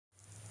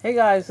Hey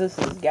guys, this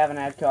is Gavyn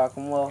Adcock,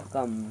 and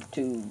welcome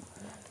to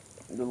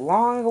the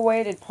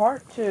long-awaited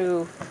part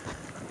 2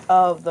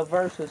 of the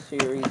Versus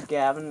series,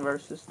 Gavyn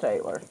versus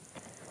Taylor.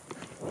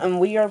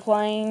 And we are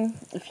playing,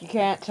 if you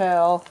can't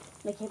tell,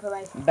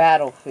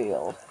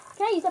 Battlefield.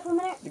 Can I use that for a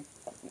minute?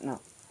 No.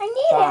 I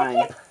need Fine.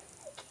 it.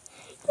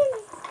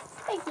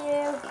 Thank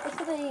you.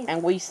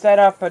 And we set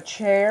up a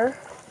chair.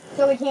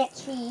 So we can't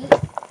cheat.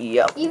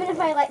 Yep. Even if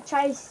I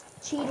try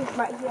cheating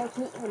right here, I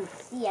can't even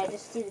see. I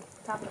just see the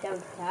topic on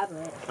the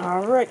tablet.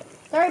 Alright.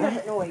 Sorry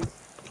about the noise.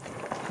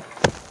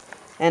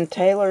 And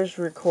Taylor's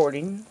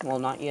recording. Well,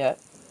 not yet.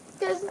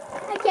 Because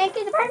I can't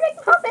get the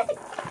perfect moment.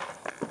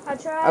 I'll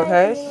try.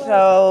 Okay,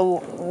 so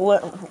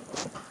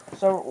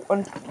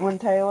when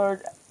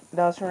Taylor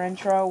does her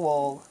intro,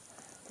 we'll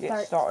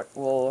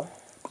we'll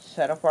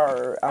set up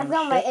our I've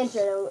got my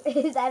intro.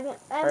 I haven't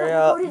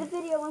recorded a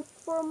video in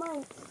 4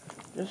 months.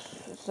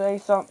 Just say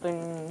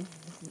something.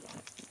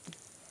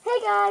 Hey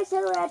guys,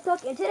 Taylor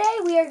Adcock, and today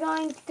we are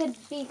going to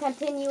be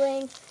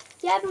continuing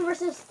Gavyn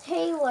versus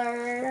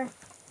Taylor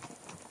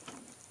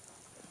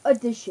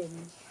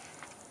edition.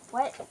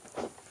 What?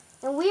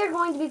 And we are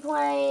going to be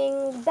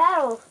playing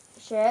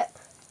Battleship.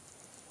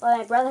 Well,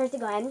 my brother has to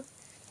Glenn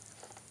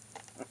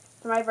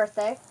for my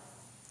birthday.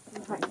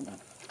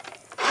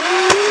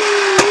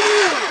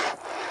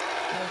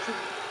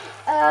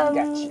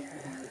 Gotcha.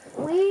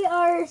 We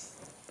are.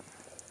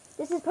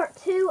 This is part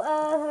 2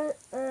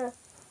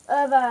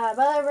 of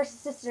brother versus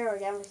sister, or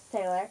Gavyn versus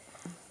Taylor.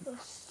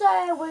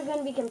 So we're going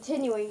to be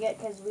continuing it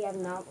because we have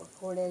not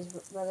recorded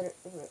brother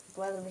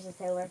versus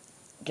Taylor.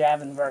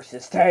 Gavyn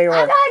versus Taylor.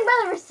 I'm going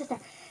brother versus sister.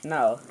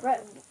 No.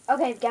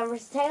 Okay, Gavyn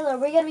versus Taylor.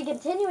 We're going to be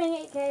continuing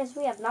it because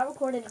we have not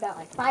recorded about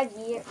like 5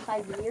 years.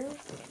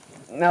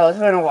 No, it's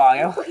been a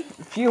while. A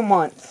few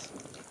months.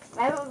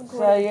 I haven't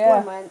recorded in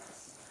 4 months.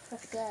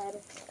 That's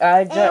sad.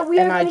 I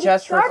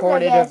just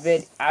recorded a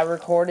video. I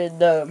recorded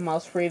the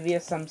most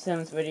previous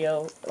Sims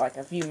video like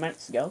a few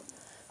minutes ago.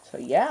 So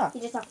yeah.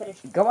 You just not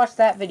finished. Go watch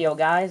that video,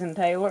 guys, and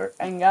Taylor.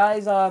 And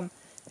guys, if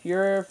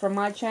you're from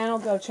my channel,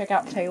 go check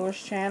out Taylor's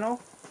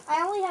channel.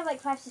 I only have like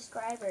 5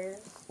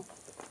 subscribers.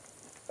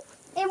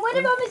 And what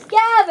about Miss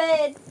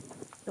Gavyn?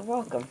 You're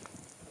welcome.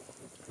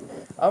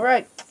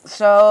 Alright,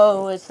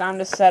 so it's time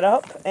to set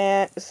up,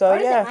 and so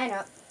yeah. Set mine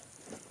up.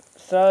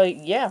 So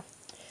yeah.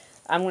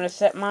 I'm going to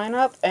set mine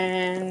up,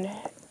 and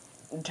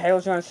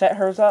Taylor's going to set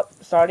hers up,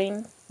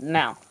 starting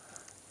now.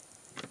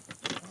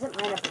 I set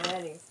mine up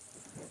already.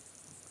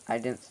 I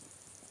didn't.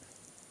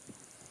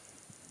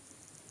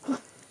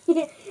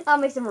 I'll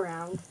mix them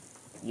around.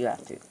 You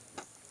have to.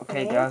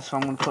 Okay, guys, so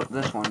I'm going to put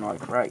this one,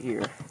 like, right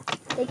here.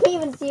 They can't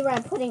even see where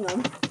I'm putting them.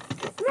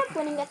 I'm not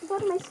putting at the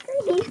bottom of my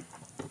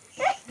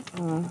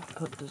screen.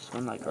 Put this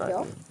one, like, right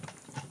here.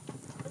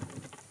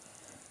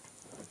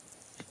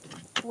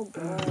 Oh,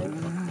 boy.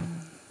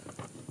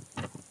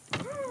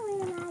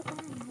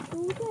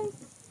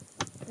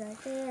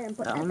 Right there and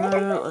put that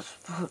there. Let's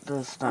put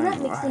this thing I'm not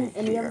mixing right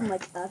any here. of them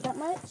like that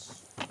much.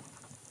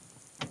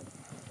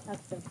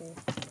 That's okay.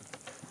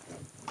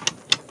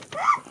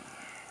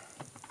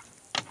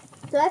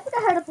 So I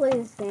forgot how to play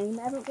this game.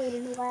 I haven't played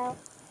it in a while.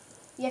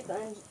 You have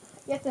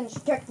to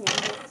instruct me.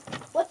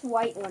 What's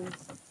white ones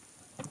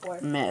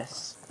for?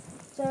 Miss.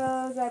 So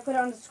do I put it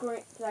on the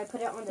screen? Do I put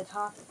it on the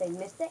top if they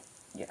missed it?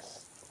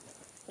 Yes.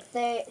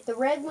 The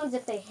red ones,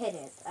 if they hit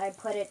it, I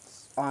put it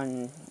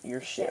on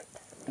your ship.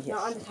 Yes.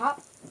 Not on the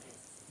top?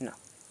 No.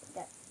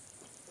 Okay.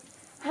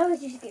 I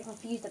always used to get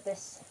confused at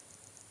this.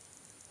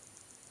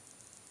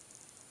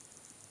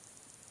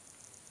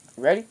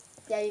 Ready?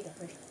 Yeah, you go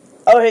first.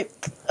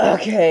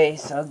 Okay,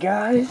 so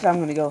guys, I'm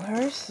gonna go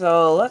first.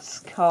 So let's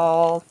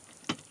call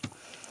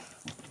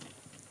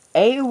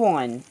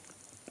A1.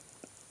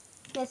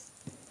 Yes.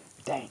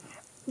 Dang.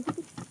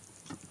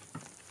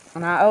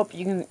 And I hope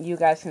you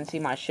guys can see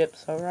my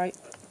ships, alright?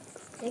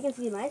 They can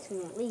see my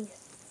screen at least.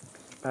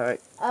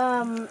 Alright.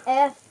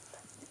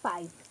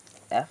 F5.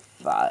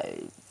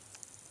 F5.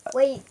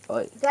 Wait.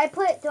 Wait. Do I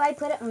put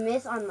a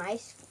miss on my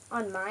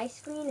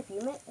screen if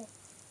you miss?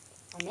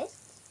 I missed?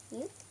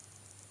 You?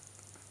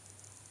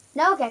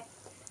 No, okay.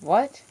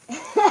 What?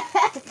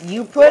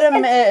 You put a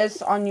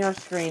miss on your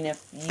screen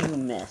if you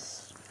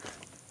miss.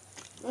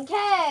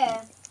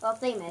 Okay. Well, if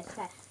they miss.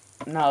 Okay.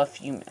 No,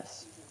 if you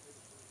miss.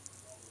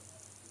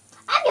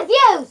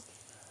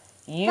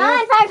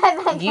 I'm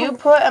confused. You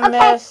put a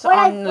miss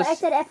on the. I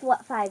said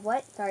F5.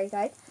 What? Sorry.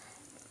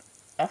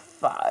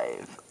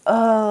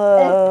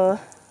 F5.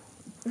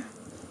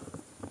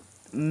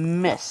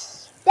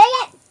 Miss. Dang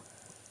it!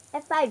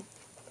 F5.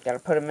 Gotta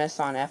put a miss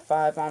on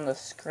F5 on the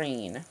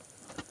screen.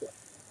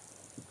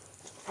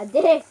 I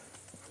did it.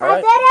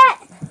 Right. I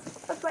did it.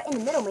 That's right in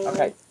the middle, maybe.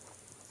 Okay.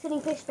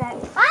 Sitting fish back.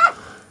 Ah!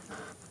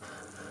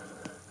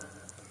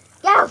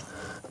 Go!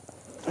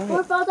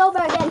 Four falls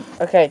over again.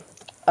 Okay.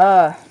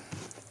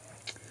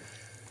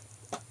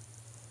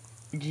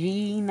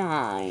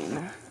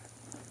 G9.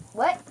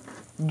 What?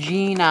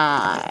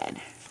 G9.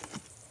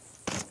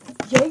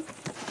 J?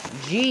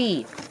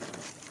 G.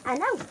 I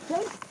know,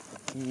 J.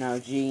 No,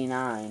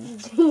 G9.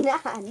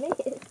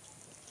 G9.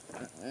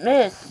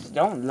 Miss,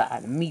 don't lie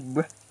to me,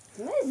 bruh.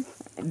 Miss.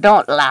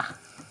 Don't lie.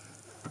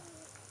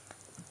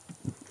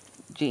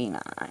 G9.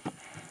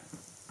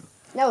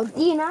 No,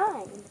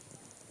 D9.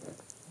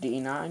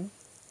 D9?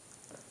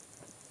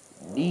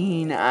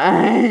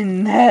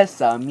 D9.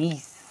 That's a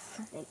miss.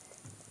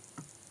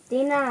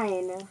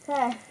 D9.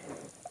 Okay.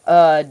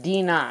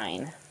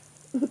 D9.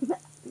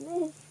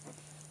 Miss.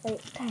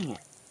 Wait. Dang it.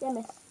 Yeah,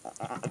 miss.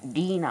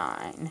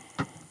 D9.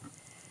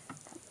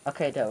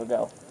 Okay,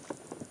 go.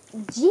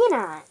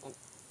 G9.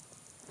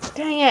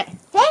 Dang it.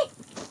 Hey!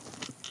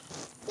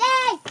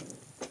 Yay!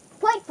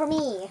 Point for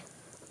me.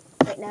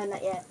 Wait, no,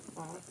 not yet.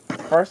 Oh.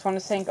 First one to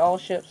sink all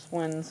ships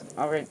wins.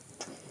 Alright.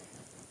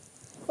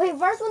 Wait,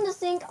 first one to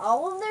sink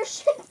all of their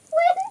ships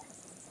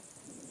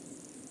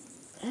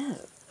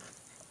wins?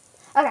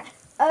 Okay.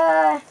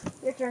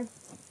 Your turn.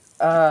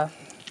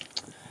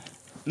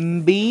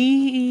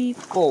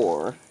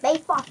 B4.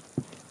 Baseball.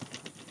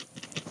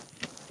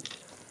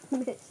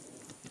 Miss.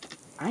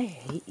 I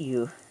hate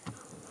you.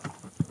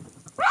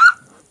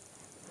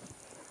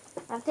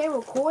 I have to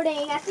recording.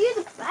 I have to use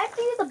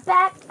the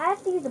back. I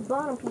have to use the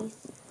bottom piece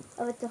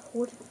of it to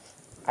hold it.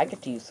 I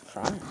get to use the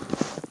front.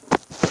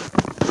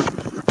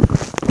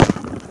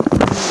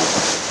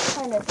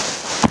 Kind of.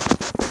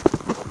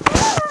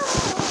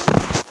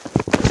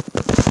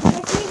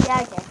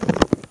 Yeah, okay.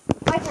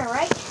 My turn,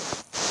 right?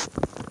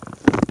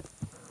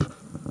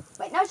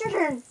 Wait, now it's your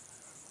turn.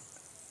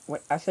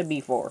 Wait, I said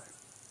B4. Oh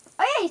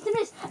yeah, you still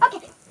missed.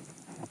 Okay.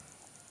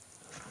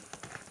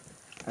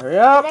 Hurry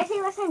up. Did I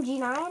say last time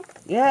G9?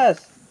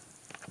 Yes.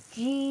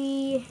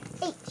 GH.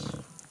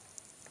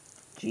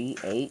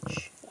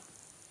 GH.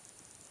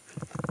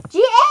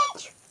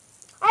 GH!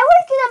 I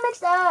always get that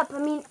mixed up. I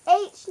mean,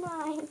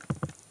 H9.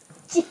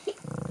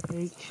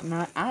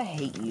 H9. I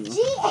hate you. GH.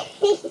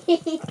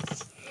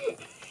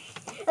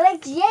 I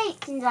like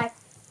GH. And you're like,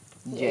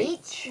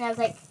 GH. And I was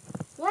like,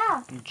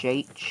 yeah.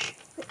 GH.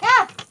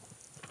 Yeah.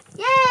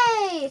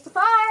 Yay! So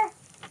far.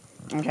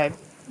 Okay.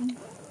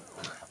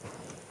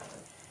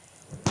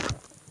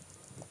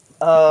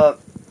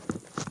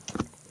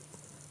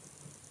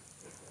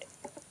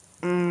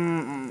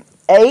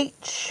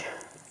 H6.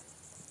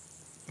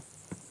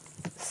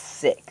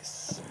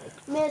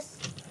 Miss.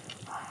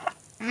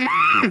 You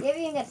haven't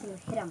even got a single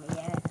hit on me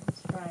yet.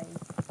 That's right.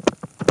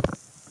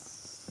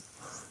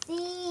 C.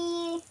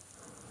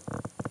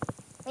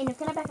 Wait, no,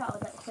 can I back out of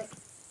that real quick?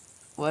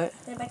 What?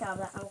 Can I back out of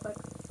that real quick?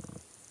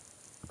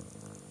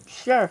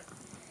 Sure.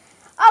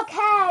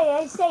 Okay,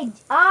 I say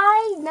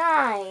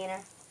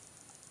I9.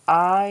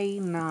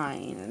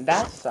 I9.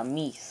 That's a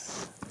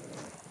miss.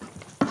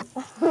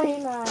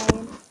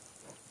 I9.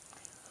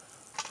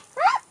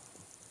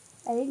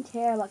 I didn't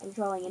care about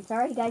controlling it.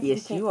 Sorry, guys.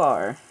 Yes, you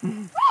are.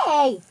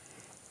 Hey!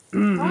 I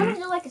want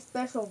to do like a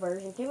special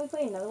version. Can we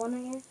play another one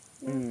here?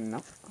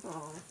 No.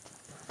 Oh.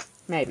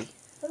 Maybe.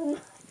 Hurry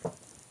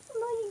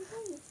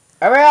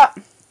Hurry up!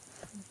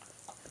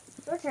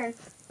 Your turn.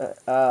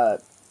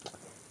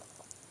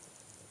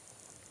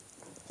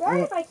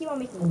 Sorry if I keep on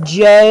making mistakes.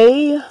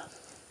 J.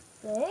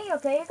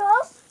 Okay, you're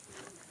close.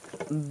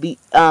 B.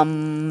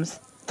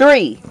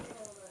 3.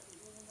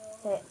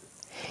 Okay.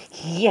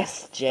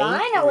 Yes, J.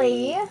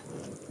 Finally!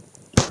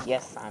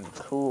 Yes, I'm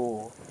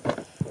cool.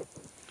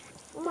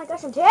 Oh my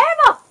gosh, I'm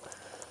terrible!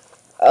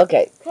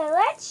 Okay. Okay,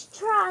 let's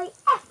try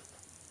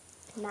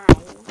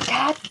F9.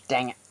 God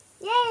dang it.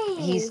 Yay!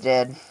 He's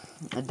dead.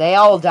 They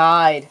all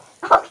died.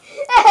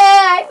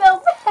 I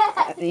felt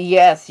bad.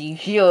 Yes, you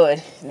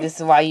should. This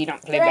is why you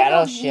don't play Did I kill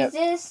Battleship.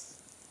 Jesus?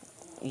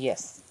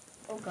 Yes.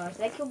 Oh gosh,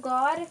 did I kill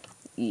God?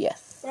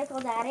 Yes. Did I kill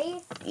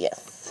Daddy?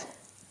 Yes.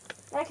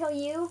 Did I kill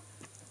you?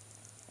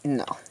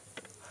 No.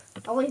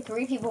 Only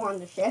 3 people on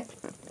the ship.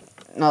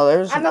 No,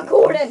 there's. I'm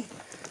recording.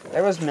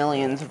 There was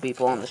millions of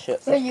people on the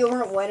ship. So you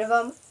weren't one of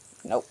them?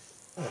 Nope.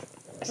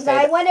 Was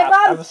I one of them?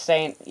 I was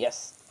saying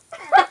yes.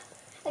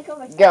 I killed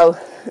myself. Go.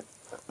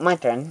 My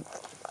turn.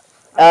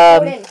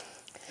 Recording.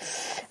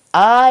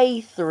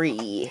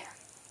 I3.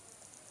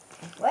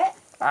 What?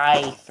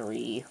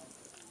 I3.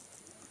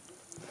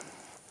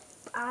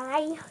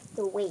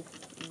 I3.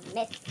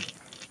 Miss.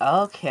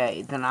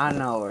 Okay, then I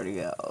know where to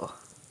go.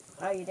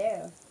 Oh, you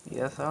do?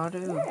 Yes, I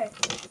do. Sure.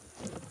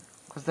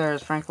 Because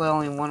there's frankly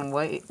only one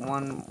way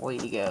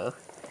to go.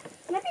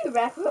 Can I be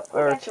back?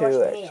 Or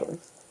two, actually.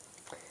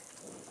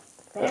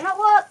 Better not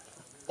look.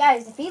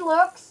 Guys, if he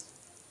looks,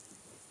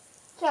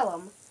 kill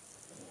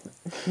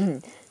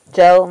him.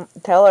 Tell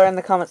her in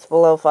the comments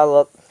below if I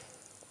look.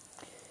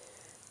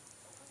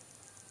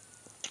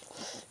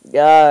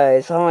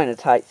 Guys, I'm in a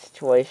tight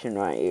situation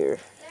right here.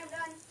 I'm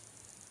done.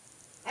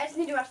 I just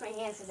need to wash my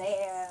hands because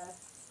they are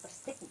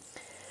sticky.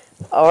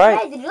 Alright.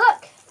 Hey, did you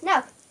look?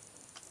 No.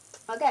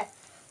 Okay.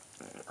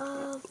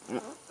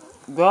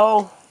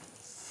 Go.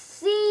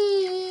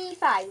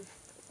 C5.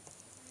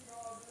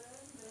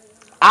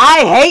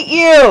 I hate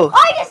you! Oh,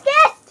 I just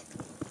guessed!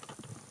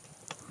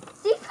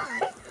 C5.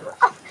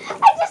 Oh,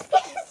 I just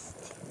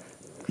guessed!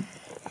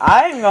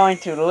 I'm going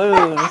to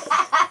lose.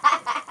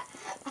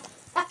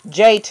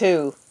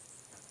 J2.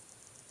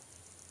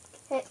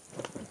 Hit.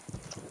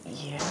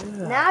 Yeah.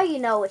 Now you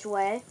know which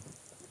way.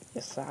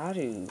 Yes, I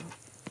do.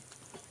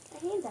 My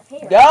hands up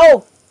here.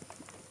 Go!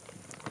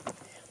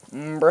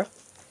 Bruh.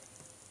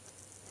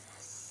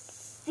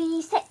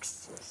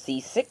 C6.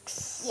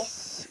 C6.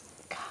 Yes.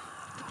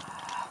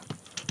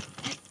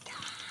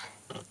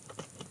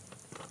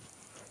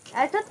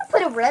 I thought to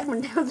put a red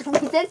one down for some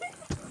reason.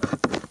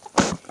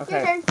 Okay.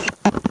 Your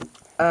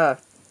turn.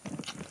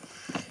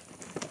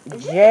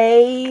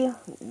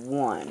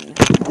 J1.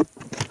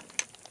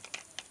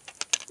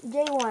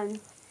 J1.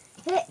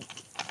 Hit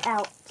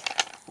out.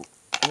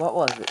 What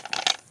was it?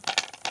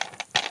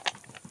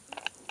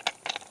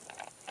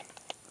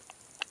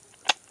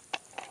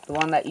 The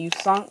one that you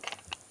sunk?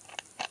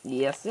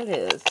 Yes, it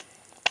is.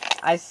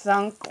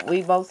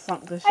 We both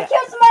sunk the I ship.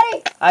 killed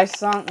somebody! I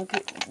sunk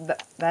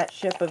that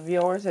ship of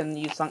yours, and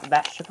you sunk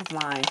that ship of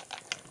mine.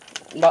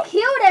 You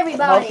killed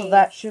everybody! Most of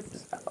that ship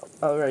is...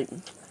 Alright.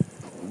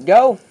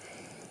 Go!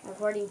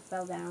 Recording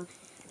fell down.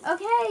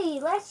 Okay,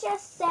 let's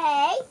just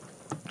say...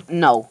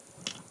 No.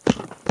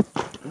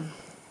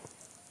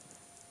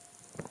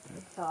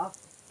 Oh.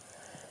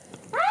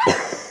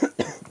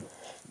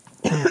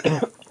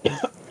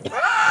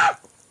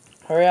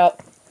 Hurry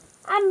up.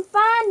 I'm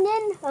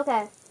finding...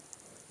 Okay.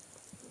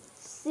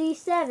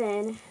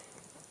 C7.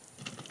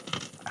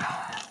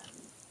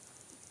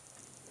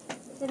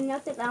 Is there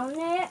nothing down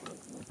there?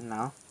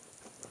 No.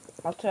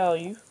 I'll tell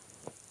you.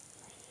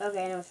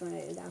 Okay, I know which one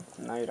it is down.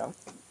 No, you don't.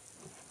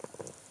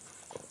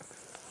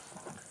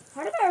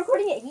 How did I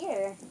recording it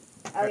here?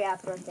 Oh yeah,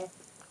 birthday.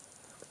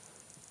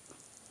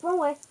 Wrong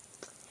way.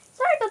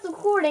 Sorry about the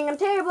recording. I'm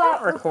terrible Don't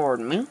at record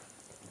me.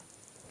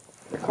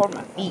 Record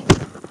my feet.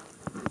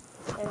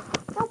 Oh.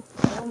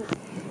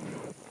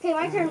 Okay,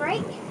 my turn,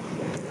 right?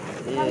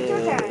 Now it's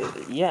your turn.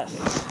 Yes.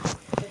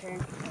 Your turn.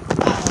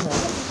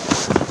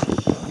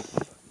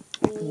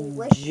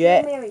 Wish you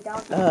Jet. married,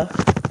 dog.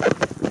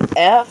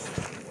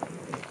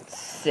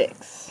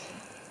 F6.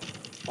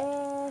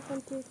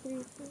 1, 2,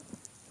 3, 4.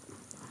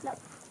 No.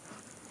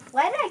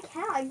 Why did I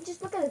count? I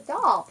just look at the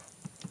top.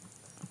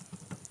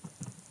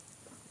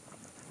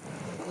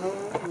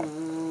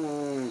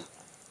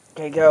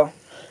 Okay, go.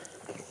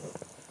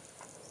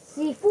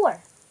 C4.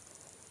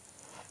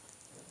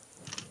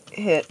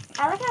 Hit.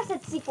 I like how I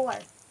said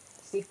C4.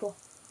 C4. Oh,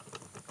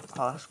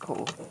 that's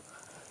cool.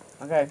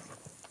 Okay.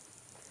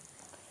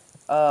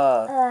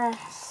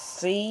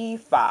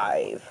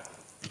 C5.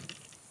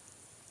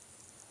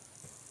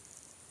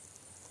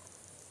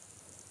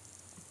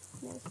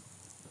 Nice.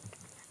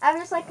 I'm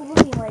just like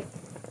looking like.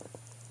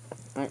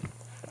 Right.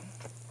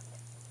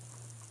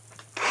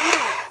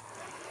 I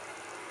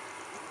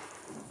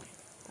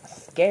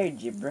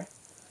scared you, bruh.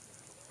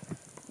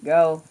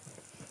 Go.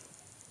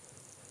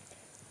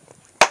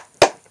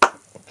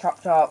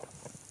 Chop, chop.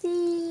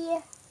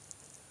 C8.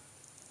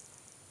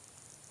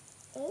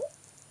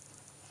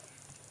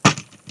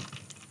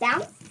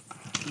 Down.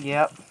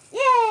 Yep.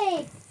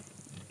 Yay!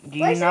 Do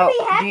you know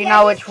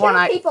which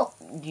one people.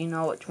 do you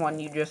know which one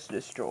you just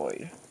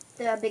destroyed?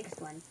 The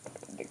biggest one.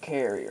 The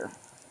carrier.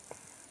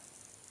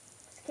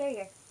 It's a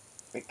carrier.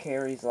 It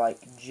carries like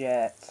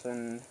jets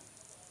and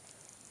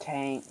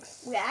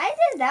tanks. Yeah, I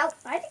didn't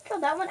kill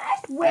that one. I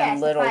swear And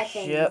it's little a 5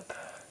 ship. thing.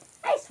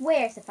 I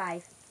swear it's a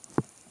 5.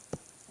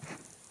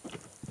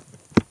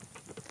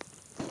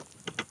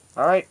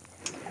 Alright.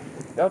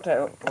 Go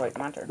to wait,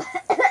 my turn.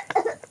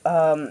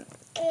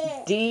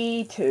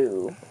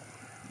 D2.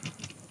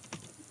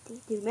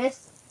 D2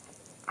 miss.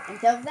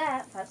 Until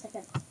that, 5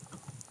 seconds.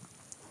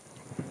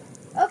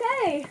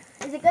 Okay.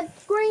 Is it good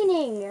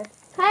screening?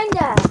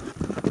 Kinda.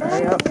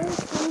 Hurry up.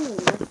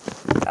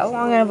 How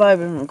long have I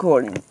been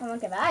recording? How long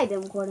have I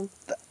been recording?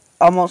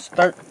 Almost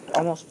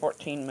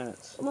 14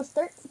 minutes. Almost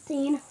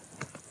 13.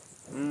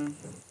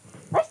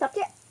 I stopped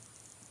yet.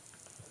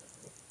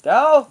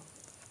 Go!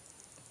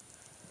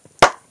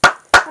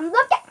 I'm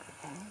looking.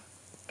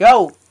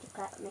 Go! Just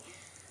clap at me.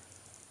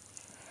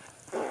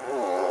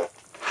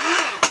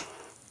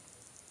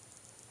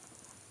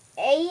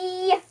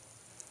 A.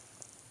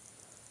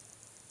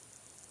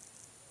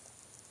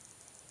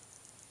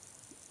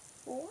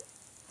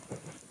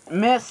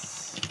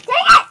 Miss.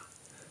 Dang it!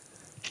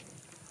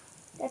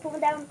 Did I put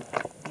one down?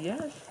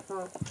 Yes.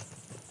 Oh.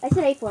 I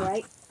said A4,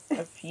 right?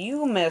 If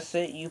you miss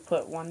it, you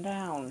put one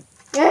down.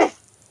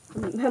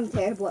 I'm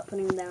terrible at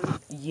putting them down.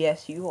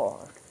 Yes, you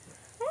are.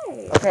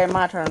 Hey. Okay,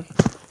 my turn.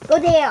 Go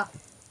there.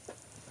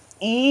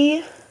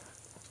 E.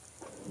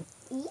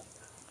 E.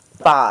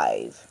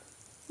 5.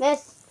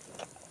 Miss.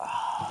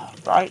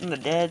 Right in the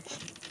dead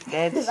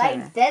center.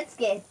 Right, that's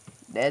good.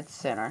 Dead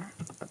center.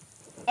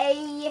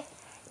 A.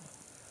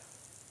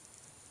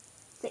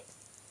 6.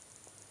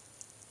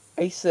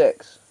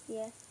 A6.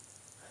 Yeah.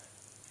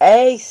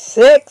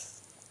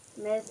 A6.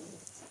 Miss.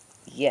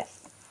 Yes.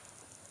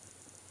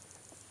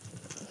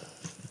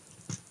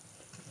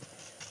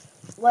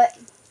 What?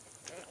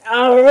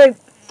 Alright.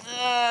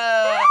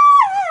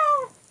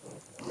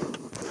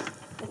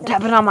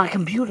 Tapping on my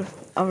computer.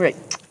 Alright.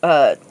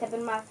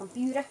 Tapping my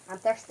computer. I'm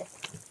thirsty.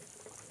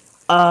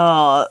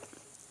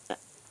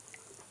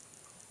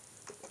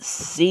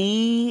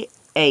 C8.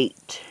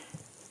 8.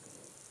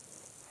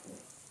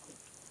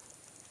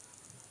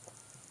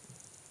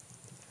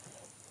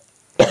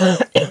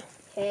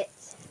 Hit.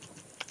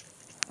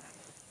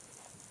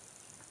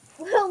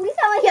 Well, at least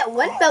I only get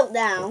one belt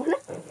down.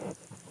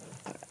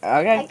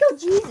 Okay. I killed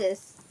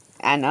Jesus.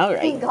 I know, right?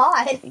 Thank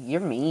God.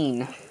 You're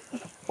mean.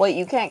 Wait,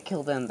 you can't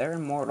kill them. They're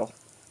immortal.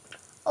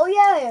 Oh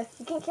yeah,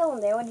 you can't kill him.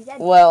 They're already dead.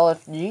 Well,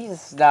 if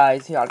Jesus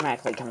dies, he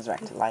automatically comes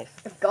back to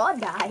life. If God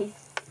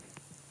dies.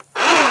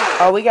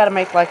 Oh, we gotta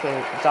make like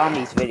a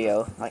zombies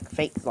video. Like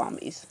fake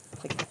zombies.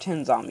 Like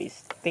pretend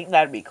zombies. I think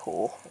that'd be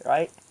cool,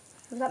 right?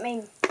 What does that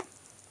mean?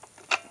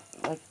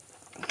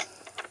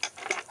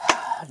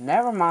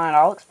 Never mind.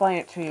 I'll explain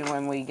it to you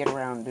when we get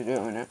around to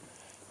doing it.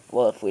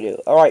 Well, if we do.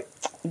 Alright,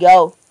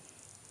 go.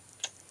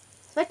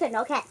 Spectre,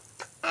 no cat.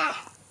 A.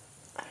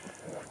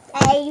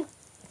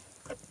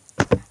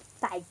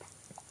 5.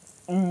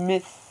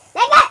 Miss.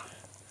 Take it!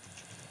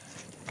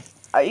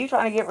 Are you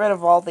trying to get rid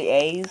of all the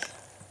A's?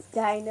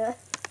 Kinda.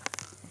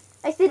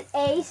 I said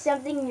A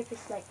something and you're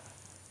just like,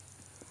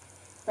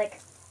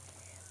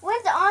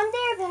 what's on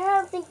there? But I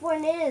don't think what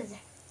it is.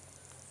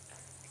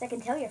 'Cause I can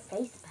tell your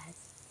face about it.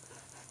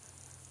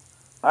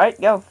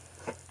 Alright, go.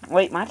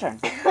 Wait, my turn.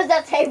 What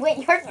that say? Wait,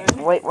 your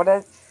turn. Wait, what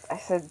I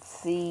said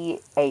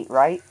C8,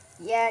 right?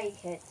 Yeah, you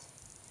hit.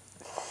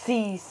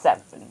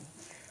 C7.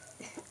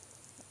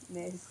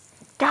 Miss.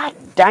 God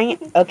dang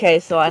it. Okay,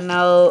 so I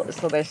know,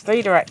 so there's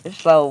 3 directions,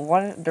 so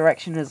one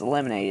direction is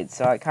eliminated,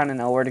 so I kind of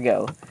know where to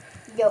go.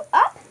 Go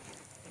up.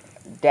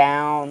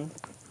 Down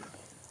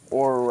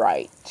or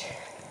right.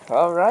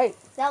 Alright,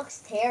 That looks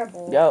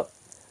terrible. go.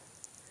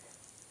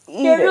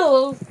 Eat it.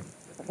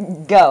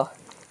 Go.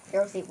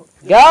 Terrible.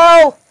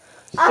 Go!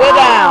 Sit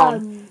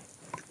down.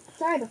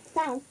 Sorry about the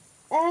sound.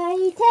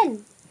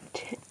 A10.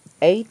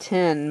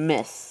 A10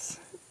 miss.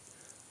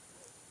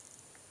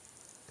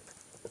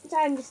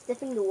 Sorry, I'm just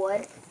sniffing the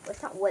wood. Well,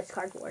 it's not wood, it's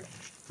cardboard.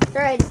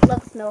 Sorry, I just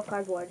love the smell of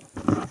cardboard.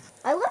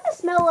 I love the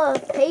smell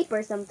of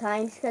paper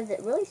sometimes because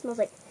it really smells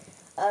like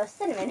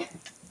cinnamon.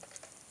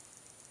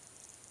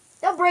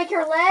 Don't break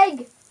her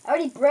leg. I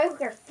already broke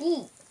her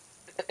feet.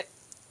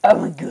 Oh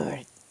my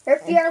god. Her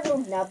feet are little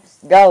nubs.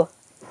 Go.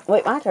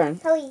 Wait, my turn.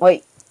 Kelly.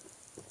 Wait.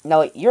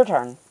 No, wait, your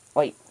turn.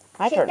 Wait,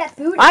 my Shake turn. that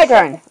booty. My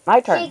turn. My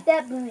turn. Shake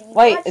that booty.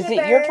 Wait, Watch is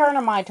it your burn. turn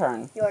or my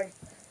turn? Yours.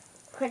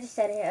 I just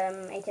said it,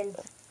 A10.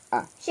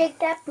 Ah. Shake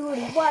that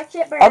booty. Watch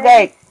it burn.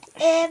 Okay.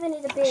 Evan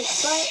is a big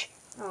butt.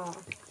 Oh.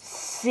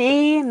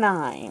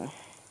 C9.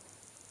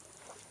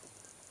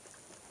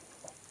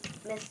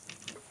 Miss.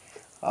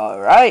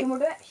 Alright. 2 more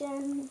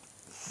directions.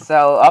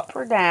 So, up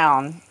or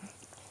down.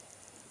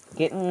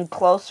 Getting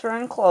closer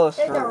and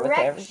closer. The with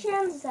every...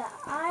 directions that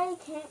I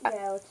can't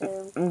go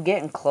to. I'm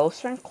getting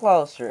closer and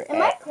closer. In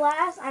my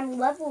class, I'm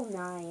level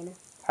 9.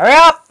 Hurry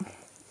up!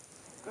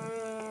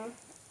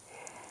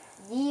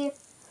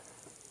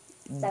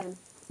 D7.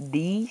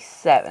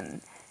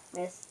 D7.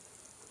 Miss.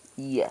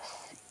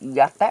 Yes. You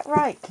got that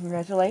right.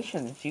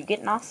 Congratulations. You get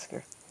an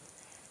Oscar.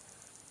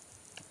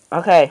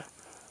 Okay.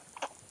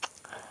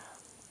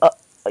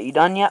 Are you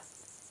done yet?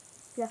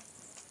 Yeah.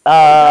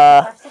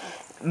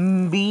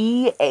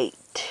 B8.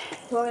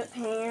 Toilet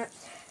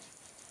pants.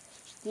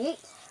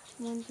 D8.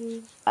 1,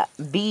 2.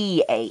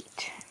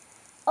 B8.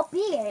 Oh,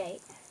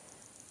 B8.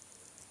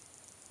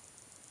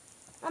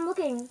 I'm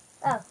looking.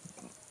 Oh.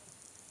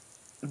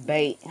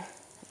 Bait.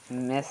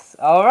 Miss.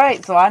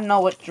 Alright, so I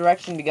know what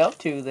direction to go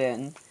to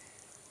then.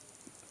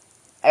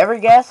 Every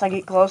guess I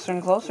get closer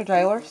and closer,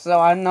 Taylor, so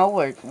I know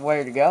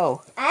where to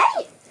go.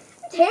 Hey!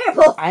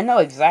 Terrible. I know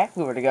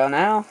exactly where to go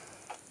now.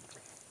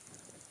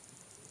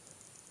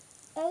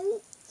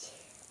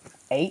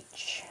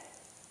 H.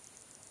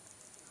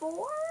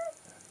 4.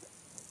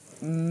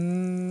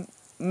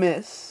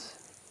 Miss.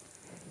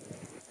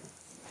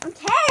 I'm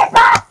terrible.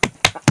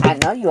 I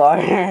know you are.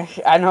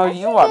 I know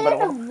you are, I but...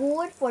 an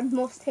award for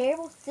most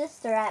terrible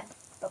sister at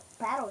the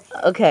Battleship.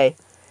 Okay.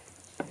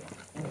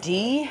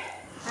 D8.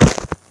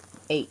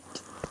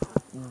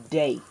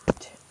 Date.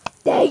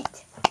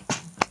 Date.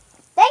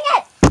 Dang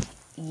it!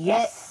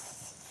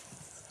 Yes.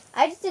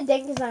 I just did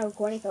date because my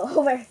recording fell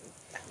over.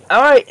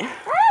 Alright.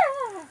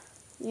 Ah,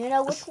 you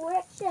know which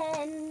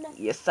direction.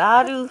 Yes,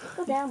 I do.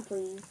 Go down,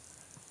 please.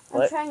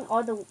 What? I'm trying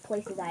all the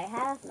places I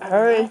have.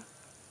 Hurry.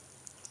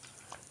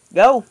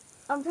 Go.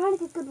 I'm trying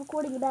to get good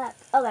recording back.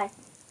 Okay.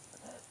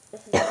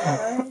 This is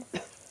turn.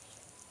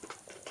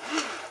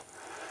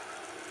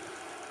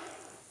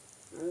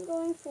 I'm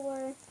going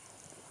for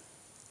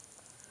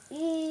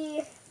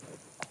E2.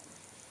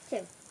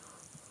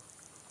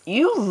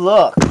 You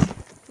look.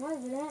 What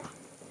is that?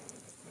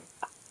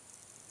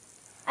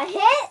 I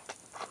hit!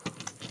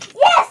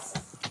 Yes!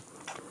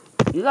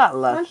 You got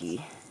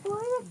lucky. For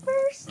the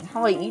first time.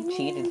 Oh, wait, you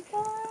cheated. in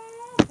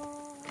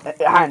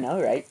forever. I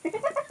know, right?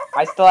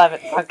 I still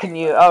haven't fucking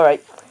you.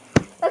 Alright.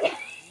 Okay.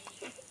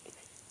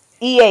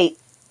 E8.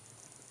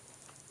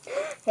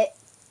 Hit.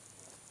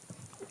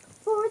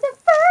 For the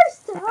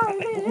first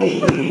time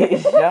in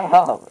Shut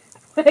up.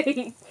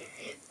 Wait.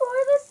 For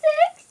the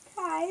 6th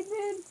time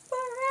in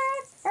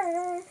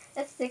forever.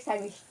 That's the 6th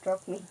time you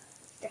stroked me.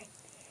 Straight.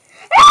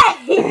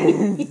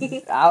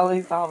 Hey! I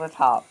only saw the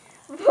top.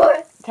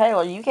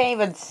 Taylor, you can't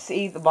even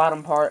see the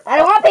bottom part. I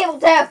don't want people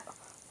to.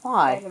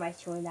 Why? My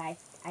sword knife.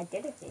 I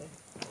did it.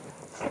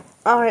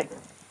 Alright,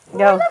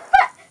 go.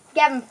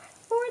 Gavyn,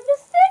 for the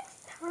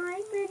 6th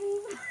time,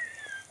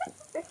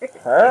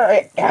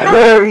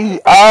 Hurry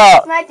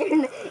up! my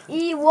turn.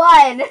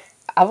 E1.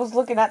 I was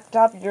looking at the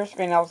top of your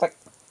screen. I was like,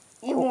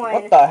 E1.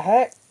 what the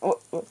heck?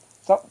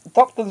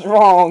 Something's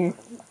wrong.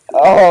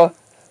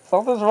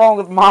 Something's wrong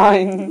with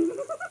mine.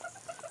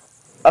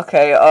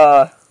 Okay,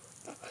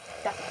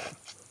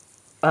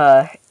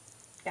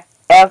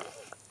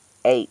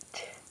 F8.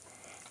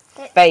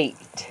 Fate.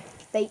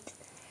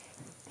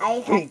 I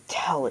have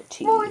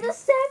Fatality. for the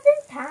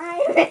 7th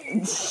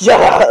time. Shut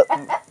up.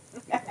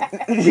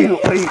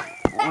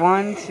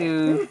 1,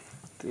 2,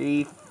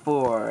 3,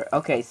 4.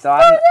 Okay, so For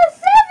I'm. the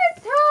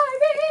 7th time.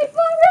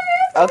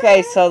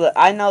 Okay, so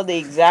I know the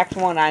exact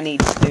one I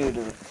need to do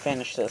to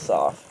finish this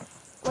off.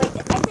 Wait, I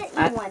said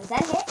E1. Is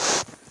that a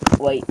hit?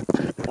 Wait,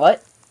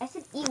 what? I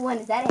said E1.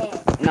 Is that a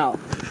hit? No.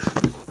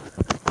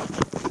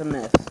 It's a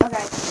miss.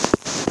 Okay.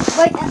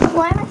 Wait,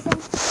 why am I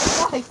saying?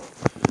 Why?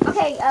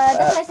 Okay, that's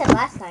what I said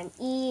last time.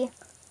 E.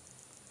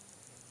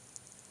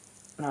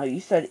 No, you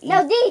said E.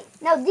 No, D.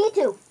 No,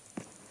 D2.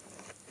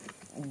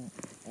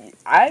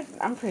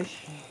 I'm pretty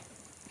sure.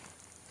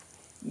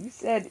 You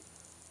said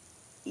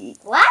E.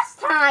 Last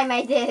time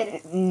I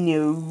did.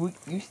 No,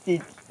 you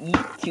said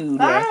E2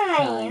 last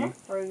time.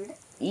 Rude.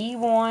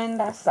 E1,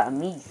 that's a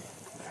miss.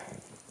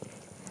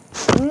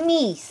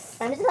 Miss.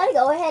 I'm just gonna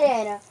go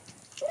ahead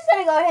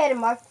and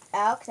mark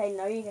out because I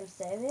know you're gonna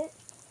save it.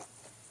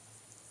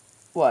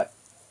 What?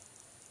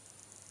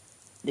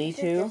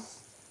 D2?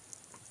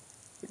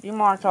 You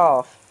marked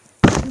off.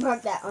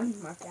 Mark that one.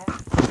 Mark that.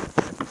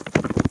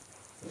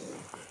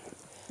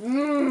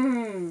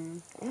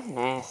 Mmm.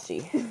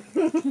 Nasty.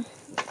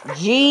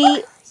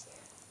 G.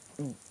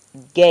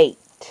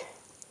 Gate.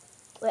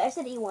 Wait, I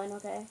said E1.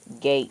 Okay.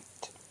 Gate.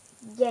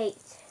 Gate.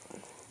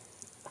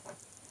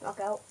 Knock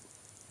out.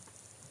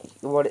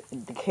 What?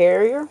 The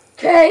carrier?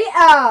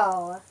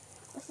 KO.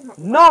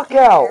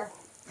 Knockout.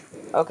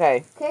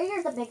 Okay.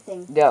 Carrier's a big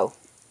thing. Go.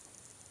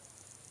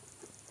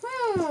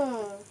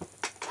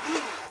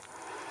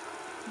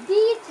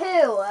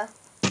 D2.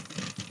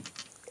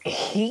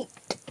 Heat.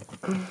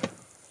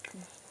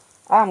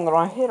 I'm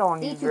gonna hit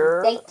on you, D2.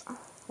 girl. Date.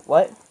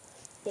 What?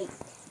 Date.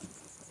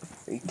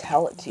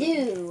 Fatality.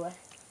 Do.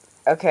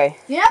 Okay.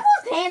 Do not pull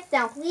his pants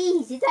down,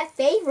 please. He's my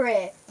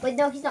favorite. Wait,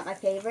 no, he's not my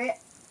favorite.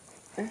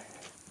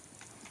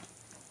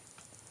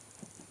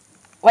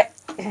 What?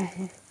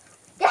 Gavyn!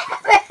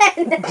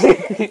 Gavyn!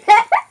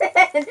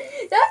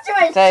 Don't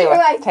try to show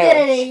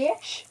identity.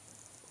 Shh.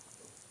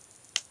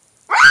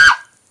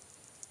 Ah!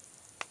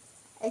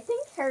 I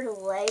think her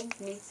leg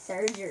needs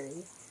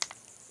surgery.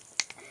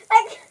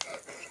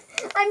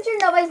 I'm sure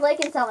nobody's leg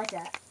can sound like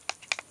that.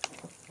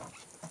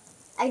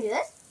 I can do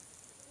this.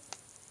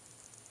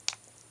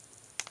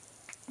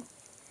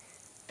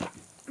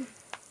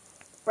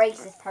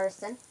 Racist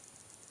person.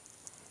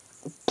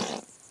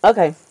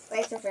 Okay.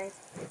 Racist race.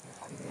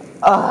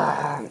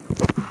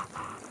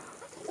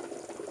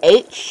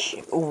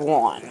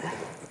 H1.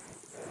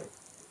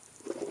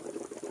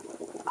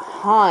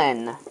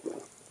 Hun.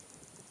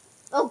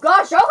 Oh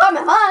gosh, don't call me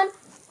hun.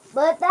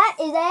 But that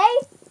is a...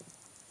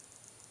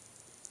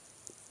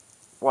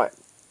 What?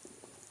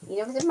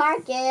 Universal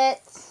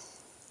Market.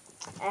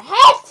 A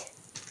hit!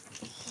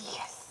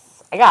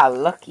 Yes. I got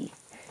lucky.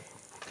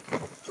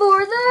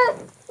 For the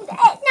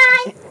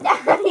 9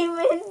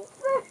 diamonds.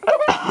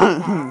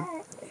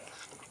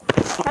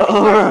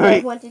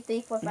 Alright. 1, 2,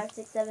 3, 4, 5,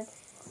 6, 7,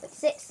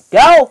 6.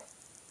 Go!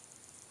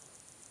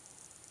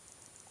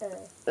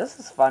 This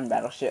is fun,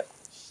 Battleship.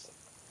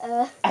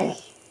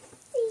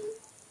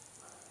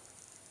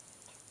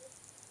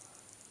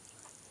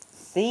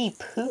 C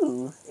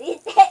poo.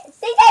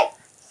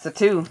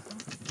 Satu.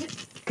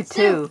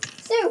 Katu.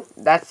 Sue.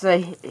 That's a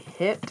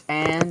hit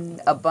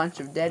and a bunch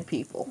of dead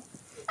people.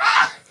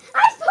 Ah,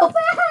 I'm so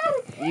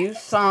bad. You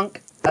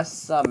sunk a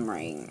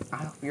submarine. I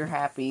hope you're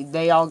happy.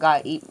 They all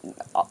got eaten.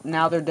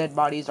 Now their dead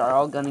bodies are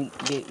all gonna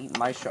get eaten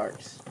by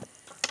sharks.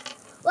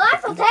 Well, I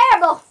feel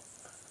terrible.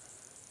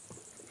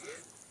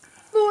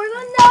 For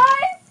the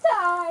 9th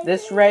time.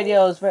 This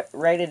radio is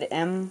rated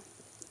M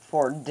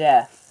for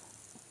death.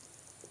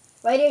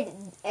 Rated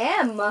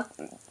M.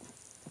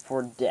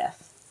 For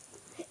death.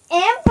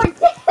 M for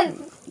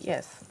death.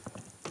 Yes.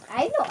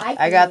 I know.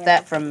 I got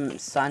that from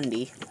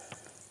Sunday.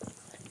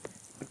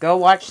 Go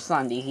watch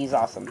Sunday. He's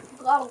awesome.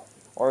 Go.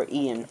 Or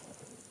Ian,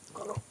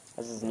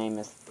 as his name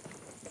is.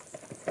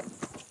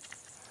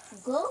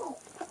 Go.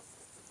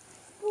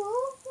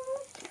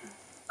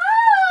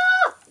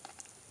 Ah!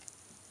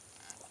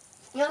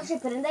 You know what I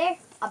should put in there?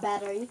 A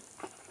battery.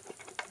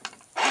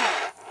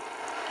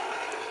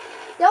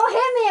 Don't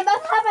hit me! I'm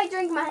about to have my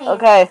drink in my hand.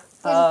 Okay.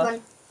 Here's this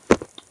one.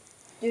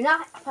 Do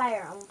not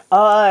fire them.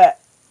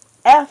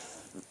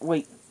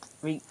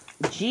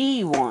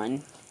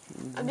 G1.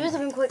 I'll do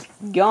something quick.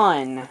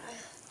 Gun.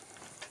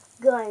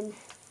 Gun.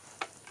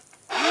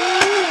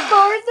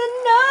 For the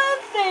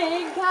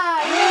nothing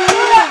kind.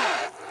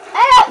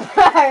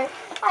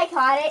 I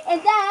caught it,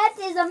 and that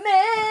is a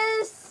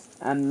miss.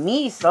 A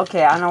miss?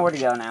 Okay, I know where to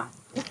go now.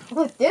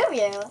 Do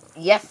you?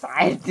 Yes,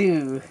 I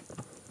do.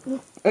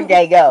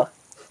 Okay, go.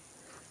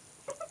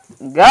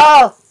 Go!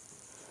 How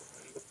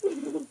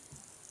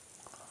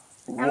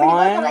many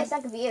balls have I 1,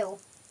 stuck of you?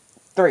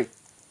 3.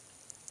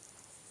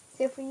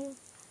 Good for you.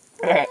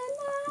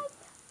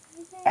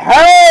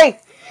 Hurry!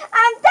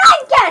 I'm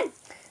thinking!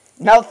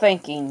 No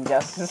thinking,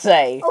 just to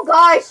say. Oh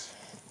gosh!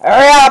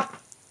 Hurry up!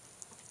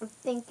 I'm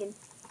thinking.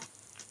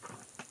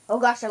 Oh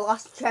gosh, I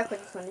lost track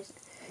with this one.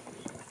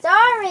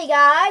 Sorry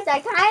guys, I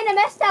kind of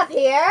messed up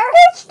here.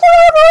 It's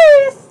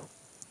Tobias!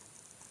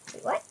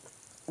 Wait, what?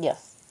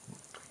 Yes.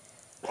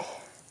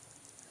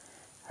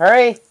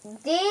 Hurry!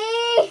 D.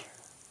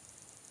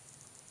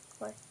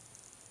 What?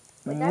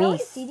 Wait, did I only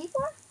Miss. CD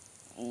for?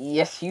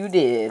 Yes, you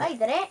did. No, you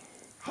didn't.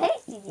 I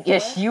didn't CD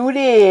Yes, for. you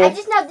did. I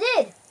just now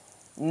did.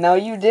 No,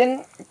 you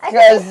didn't. I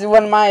Because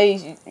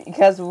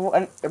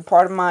when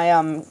part of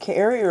my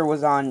carrier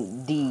was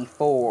on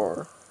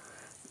D4.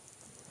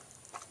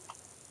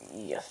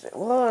 Yes, it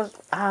was.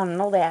 I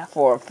know that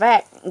for a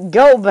fact.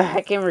 Go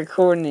back and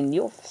record, and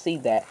you'll see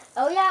that.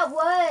 Oh yeah, it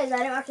was. I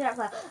didn't watch it out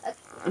loud.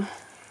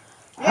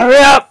 Hurry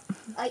up!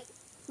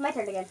 My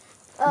turn again.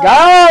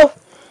 Go!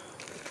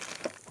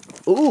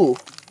 Ooh.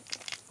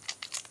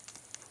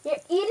 You're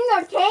eating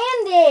our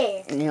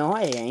candy. No,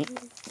 I ain't.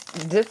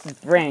 This is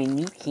brand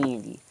new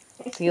candy.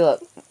 See,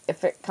 look.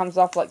 If it comes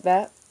off like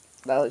that,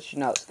 that lets you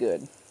know it's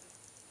good.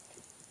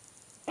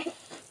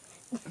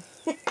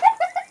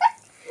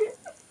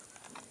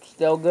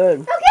 Still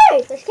good.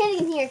 Okay, there's candy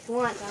in here if you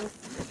want some.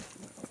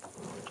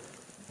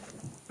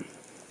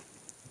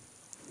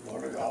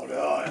 What are y'all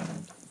doing?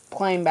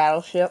 Playing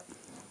Battleship.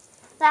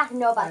 I can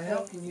know How about the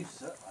hell this. can you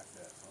sit like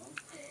that, son?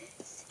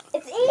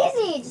 It's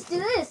easy. Just do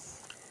this.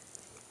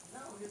 No,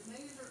 his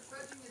knees are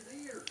touching his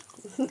ears.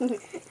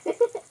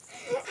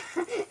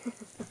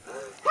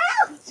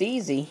 Help! It's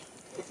easy.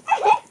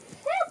 Help!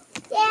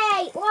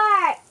 Yay!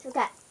 What?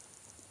 Okay.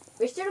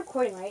 We're still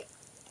recording, right?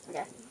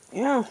 Okay.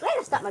 Yeah. I'm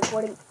gonna stop my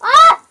recording.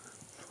 Ah!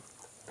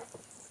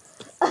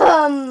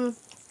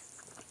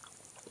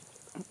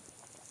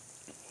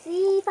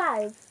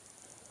 C5.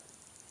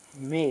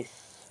 Miss.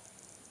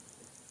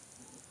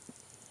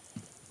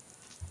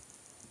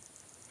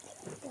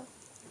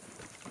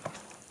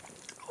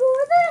 For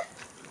the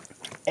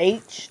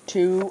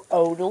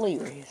H2O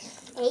Delirious.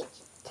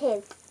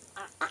 H2.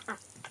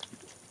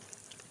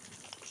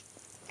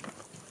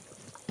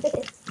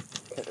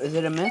 Is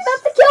it a miss?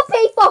 About to kill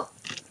people.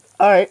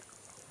 Alright.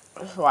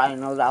 So I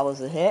know that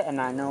was a hit, and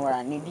I know where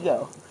I need to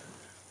go.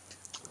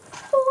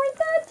 For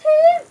the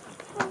tip.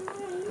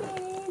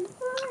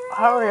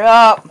 Hurry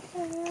up!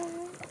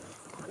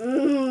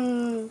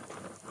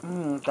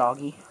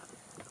 Doggy.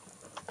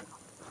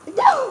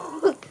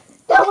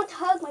 Don't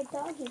hug my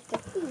doggy,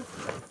 please.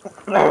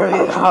 There we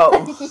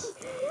go.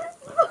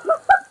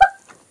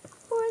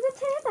 For the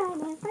tip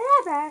and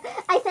forever.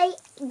 I say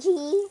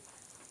G.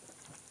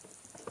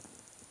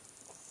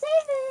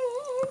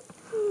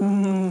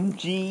 7.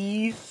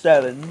 G7.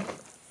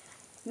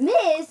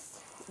 Miss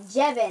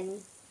Gavyn.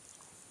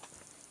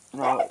 Is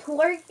that No, a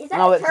twerk? Is that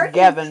no, a it's twerking?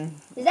 Gavyn.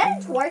 Is that a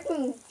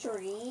twerking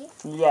tree?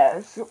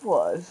 Yes, it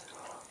was.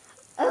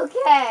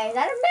 Okay, is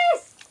that a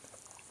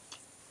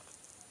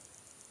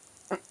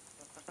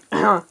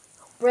miss?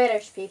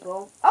 British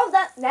people. Oh,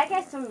 that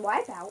guy's from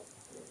Wipeout.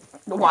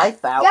 The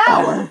Wipeout.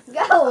 Go!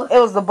 Go! It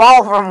was the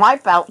ball from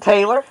Wipeout,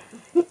 Taylor.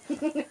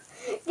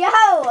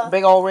 Go!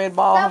 Big old red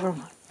ball Stop.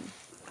 from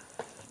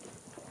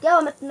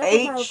Go!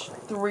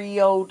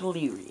 H3O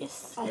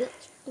Delirious.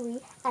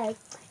 H3O.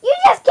 You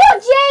just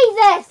killed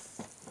Jesus!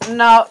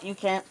 No, you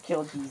can't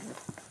kill Jesus.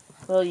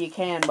 Well, you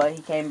can, but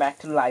he came back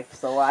to life,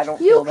 so I don't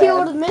You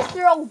feel killed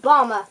Mr.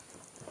 Obama.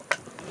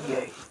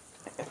 Yay.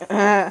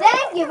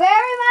 Thank you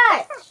very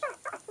much!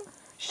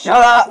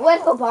 Shut up! What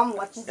if Obama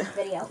watches this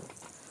video?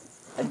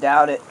 I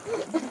doubt it.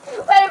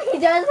 What if he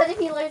does? What if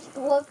he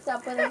looks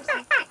up with him?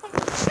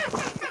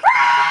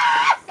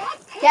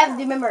 Gavyn,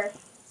 remember.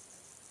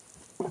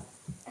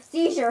 A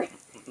seizure.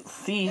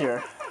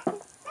 Seizure.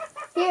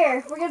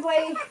 Here, we're gonna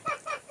play.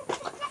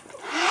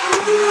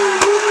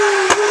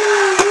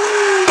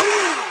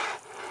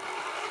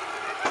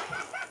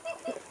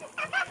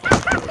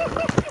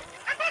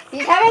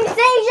 He's having a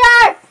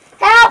seizure!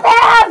 Help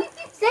him!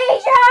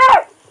 Seizure!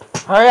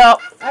 Hurry up!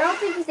 I don't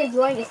think he's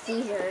enjoying a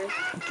seizure.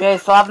 Okay,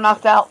 so I've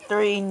knocked out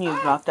 3 and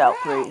you've knocked out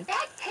 3. Okay.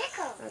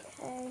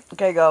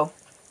 Okay, go.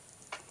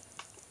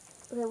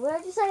 Okay, what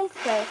did you say?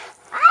 Okay.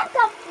 I'm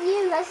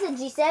confused. I said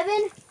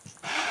G7.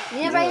 You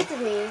never Yeah.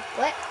 answered me.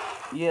 What?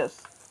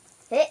 Yes.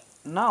 Hit.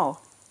 No.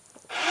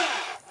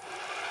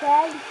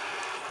 Okay.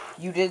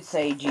 You did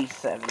say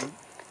G7.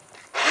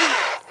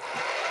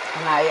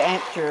 And I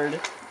answered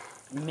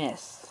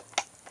miss.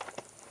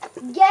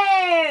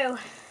 Go!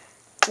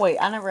 Wait,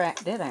 I never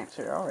did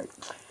answer. Alright.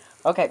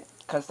 Okay,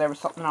 because there was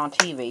something on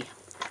TV.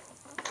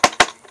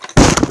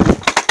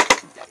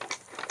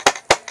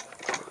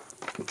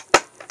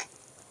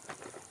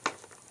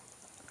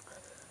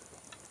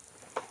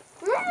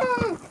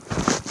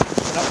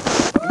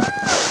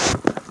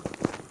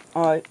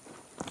 Alright.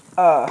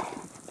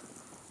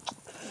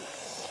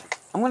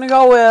 I'm gonna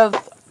go with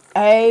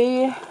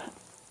a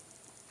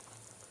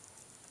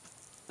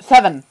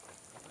 7.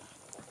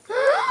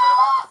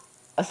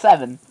 A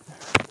 7.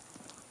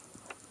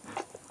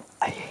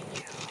 I hate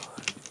you.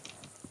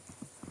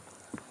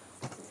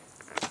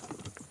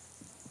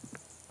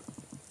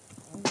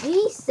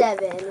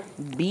 D7.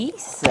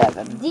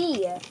 B7.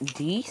 D.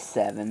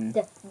 D7.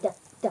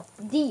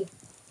 D.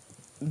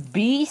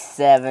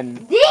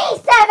 B7.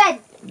 D7!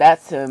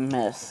 That's a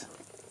miss.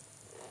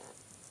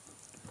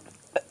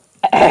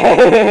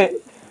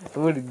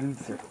 What a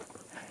loser.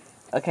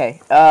 Okay,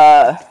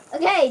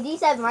 Okay,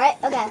 D7, right?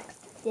 Okay.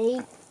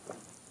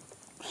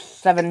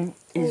 D7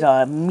 is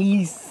a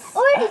miss.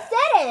 Already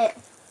said it!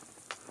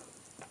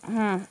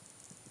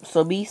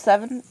 So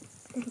B7?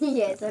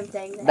 Yes, I'm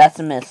saying that. That's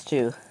a miss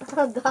too.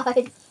 Oh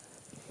gosh.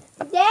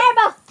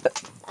 Terrible!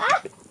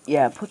 Ah!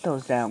 Yeah, put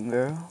those down,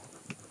 girl.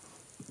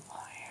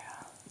 Oh,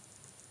 yeah.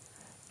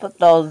 Put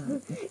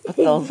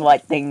those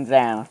white things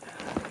down.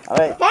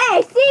 Alright.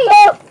 Hey, see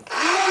you!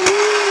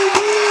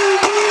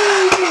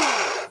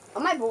 Oh,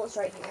 my bullet's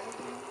right here.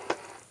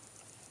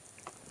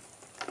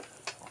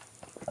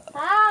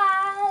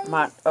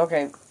 Hi!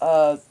 Okay,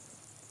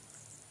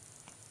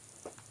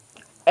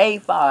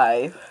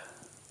 A5.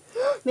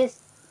 Miss.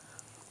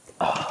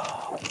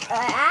 Oh.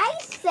 I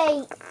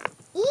say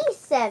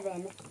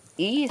E7.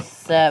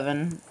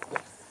 E7.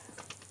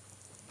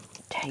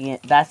 Dang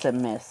it, that's a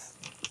miss.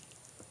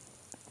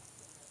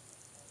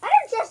 I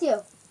don't trust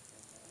you.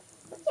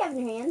 What do you have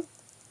in your hand?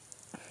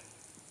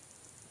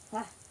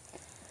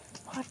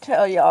 I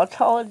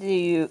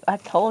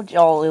told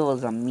y'all it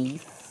was a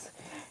miss,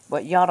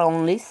 but y'all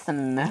don't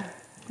listen.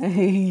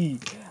 I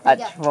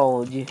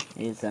told you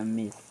it's a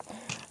miss.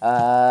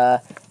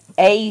 A2.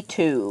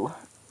 A2.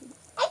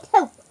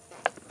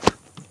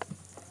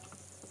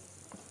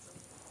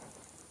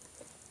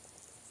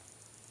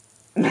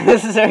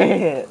 This is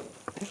it.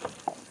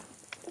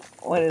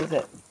 What is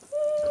it?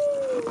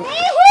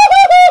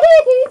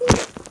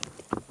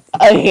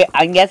 Okay,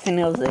 I'm guessing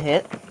it was a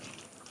hit.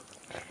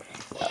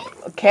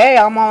 Okay,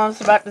 I'm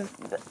almost about to.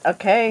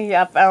 Okay,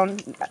 I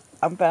found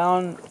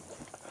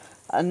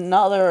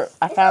another.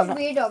 It smells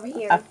weird over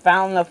here. I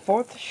found the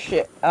 4th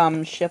ship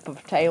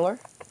of Taylor.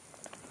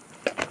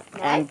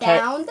 I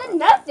found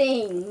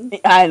nothing.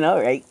 I know,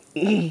 right?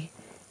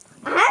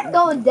 I'm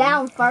going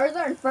down further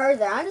and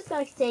further. I'm just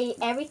going to say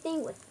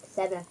everything with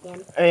 7 at the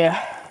end. Yeah.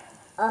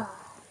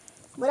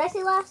 What did I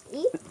say last?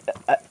 E?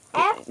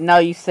 F? No,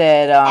 you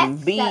said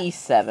F7.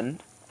 B7.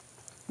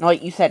 No,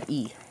 you said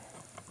E.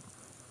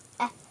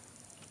 F.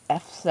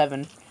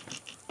 F7.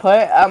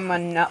 Put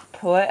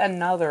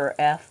another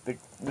F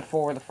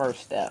before the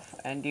first F.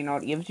 And do you know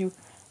what it gives you?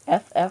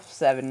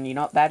 FF7. You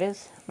know what that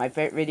is? My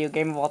favorite video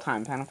game of all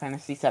time, Final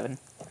Fantasy 7.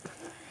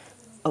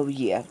 Oh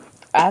yeah.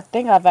 I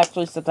think I've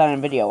actually said that in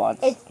a video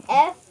once. It's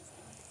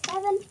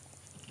F7?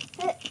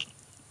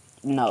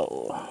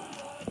 No.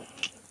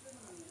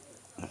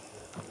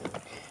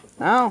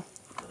 No.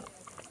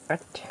 I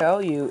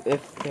tell you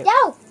if it...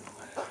 Yo!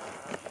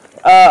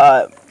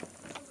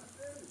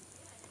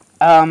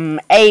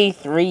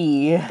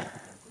 A3.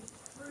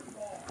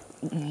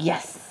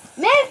 Yes.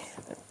 Miss!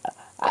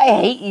 I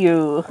hate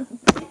you.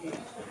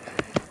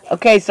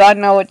 Okay, so I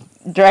know what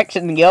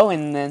direction to go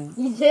in then.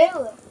 You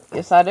do?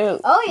 Yes, I do.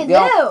 Oh, you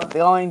do? The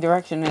only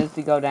direction is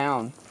to go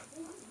down.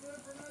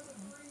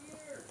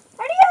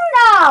 How do you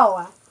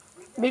know?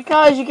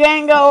 Because you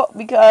can't go,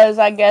 because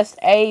I guess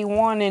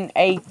A1 and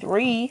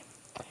A3,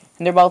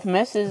 and they're both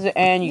misses,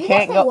 and you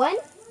can't go. one?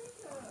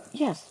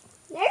 Yes.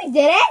 No, you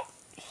didn't.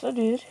 Yes, I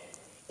did.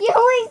 You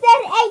only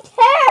said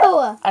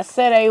A2. I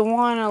said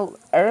A1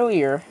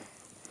 earlier.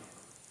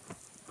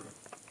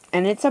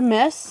 And it's a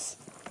miss.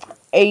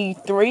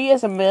 A3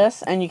 is a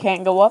miss, and you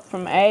can't go up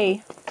from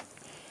A.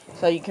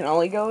 So you can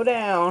only go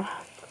down.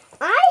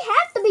 I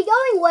have to be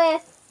going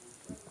with...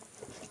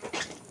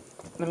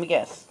 Let me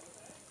guess.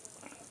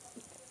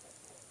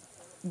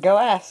 Go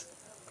ask.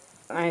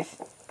 Nice.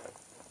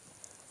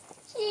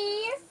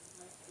 Cheer.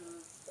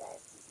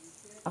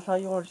 I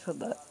thought you already said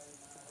that.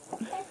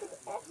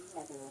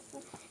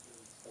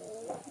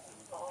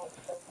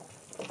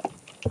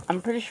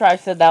 I'm pretty sure I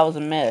said that was a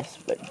miss,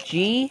 but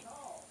G,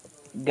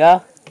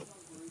 G,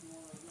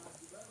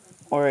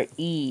 or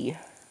E,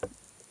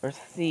 or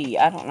C,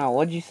 I don't know.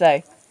 What'd you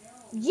say?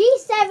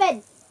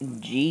 G7.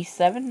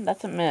 G7?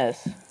 That's a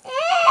miss.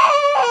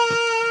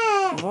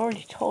 I've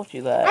already told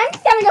you that. I'm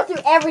just gonna go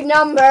through every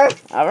number.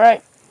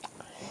 Alright.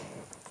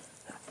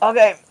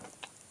 Okay.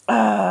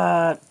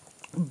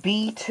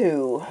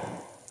 B2.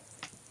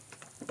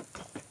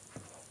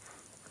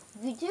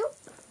 V2?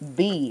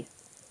 B.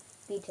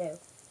 B2.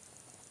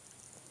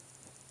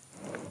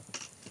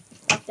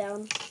 Up,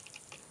 down.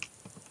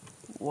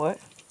 What?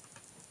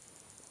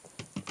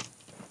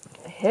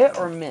 Hit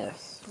or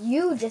miss?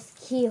 You just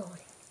killed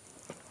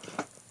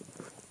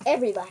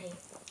everybody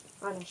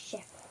on a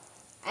ship.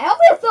 I hope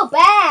you feel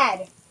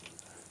bad.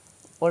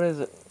 What is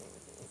it?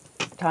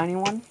 Tiny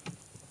one?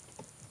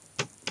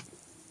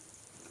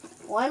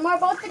 One more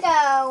boat to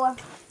go.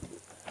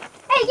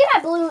 Hey, get my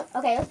balloon.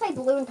 Okay, let's play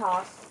balloon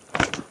toss.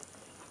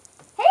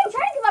 Hey, I'm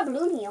trying to get my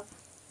balloon here.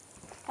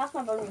 Toss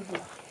my balloon here.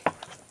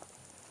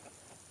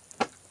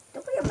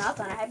 Don't put your mouth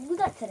on it. I blew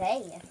that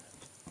today.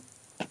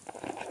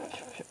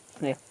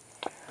 Yeah.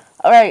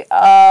 All right.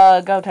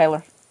 Go,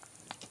 Taylor.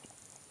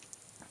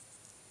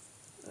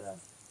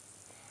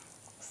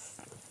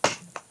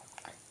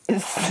 I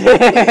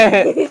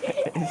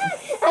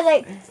was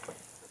like,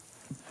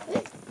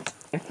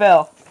 It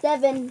fell.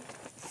 7.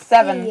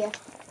 7. C.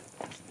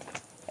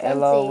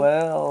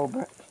 LOL.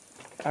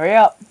 Hurry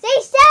up.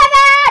 C7!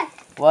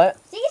 What?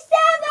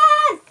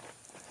 C7!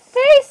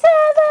 C7.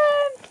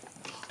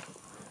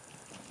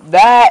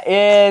 That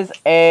is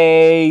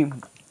a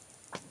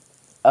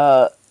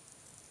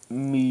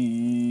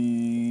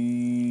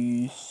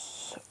meese.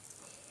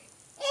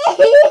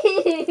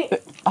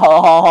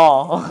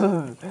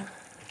 Oh.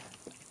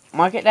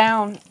 Mark it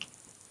down.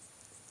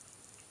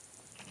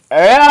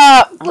 Hurry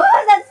up. What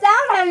was that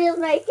sound I was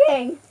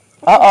making?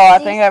 Uh-oh, I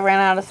think I ran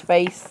out of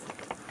space.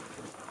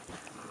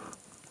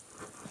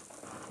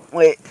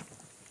 Wait.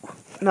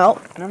 No,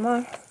 never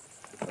mind.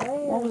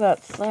 What was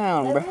that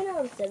sound, bro?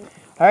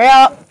 Hurry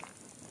up.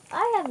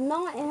 I have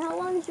not. And how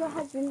long has your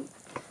husband?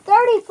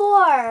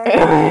 34.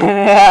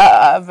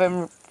 Yeah, I've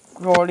been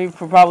recording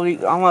for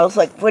probably almost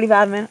like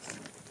 45 minutes.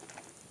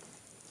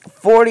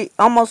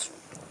 almost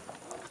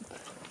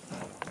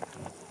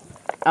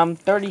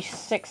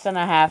 36 and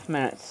a half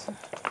minutes.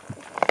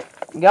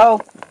 Go.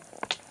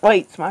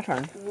 Wait, it's my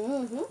turn.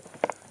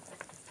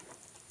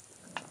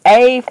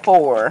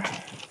 A4.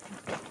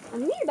 I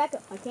need to back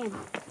up. I can.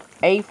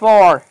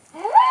 A4.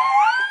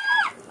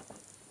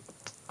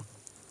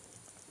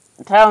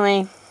 Tell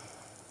me.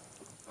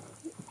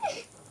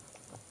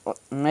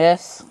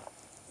 Miss.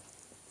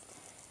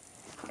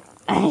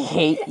 I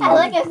hate you.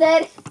 Like I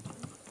said.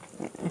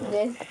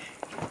 This.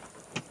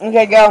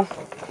 Okay, go.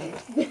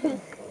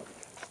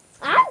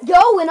 I'm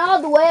going all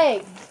the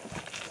way.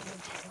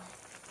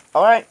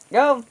 Alright,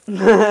 go.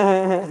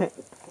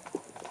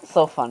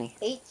 So funny.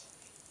 H.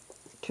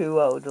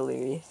 2-0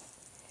 delirious.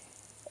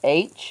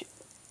 H.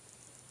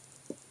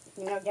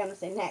 You know what I'm going to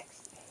say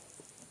next.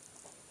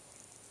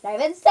 I've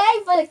been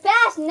saying for the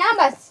past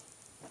numbers.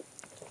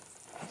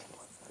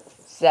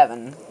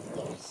 7.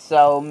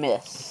 So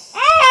miss.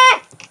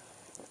 Ah!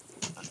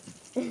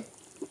 Where'd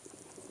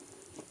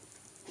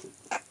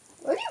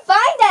you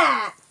find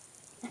that?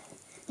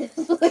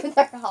 Those balloons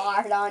are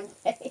hard on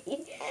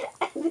me.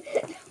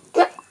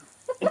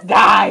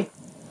 Die.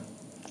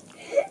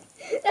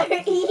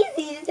 They're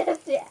easy to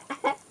just Hey,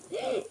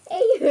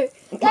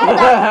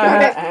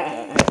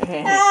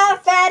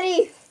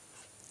 fatty.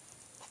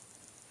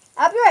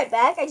 I'll be right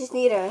back. I just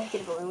need to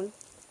get a balloon.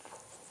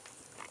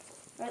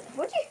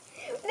 What'd you?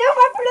 No,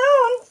 my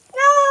balloons!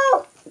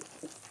 No!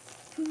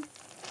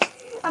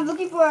 I'm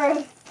looking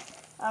for.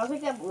 I'll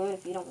take that balloon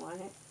if you don't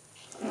want it.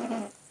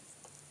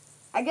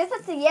 I guess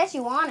that's a yes.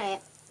 You want it.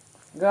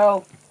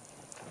 Go.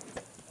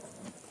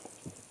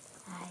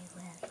 I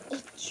will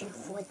eat you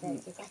for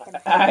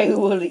the. I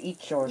will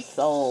eat your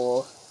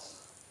soul.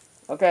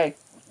 Okay.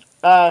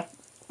 My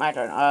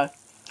turn.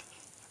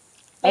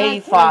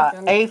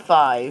 A5.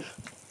 A5.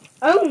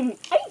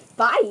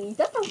 A5?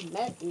 That's not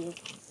messy.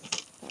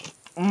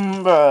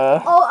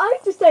 Bruh. Oh, I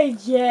have to say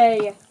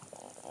J.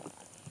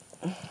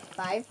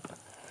 5?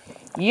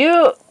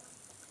 You.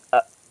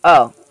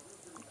 Oh.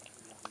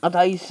 I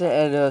thought you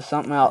said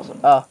something else.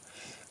 Oh.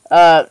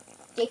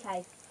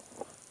 J5.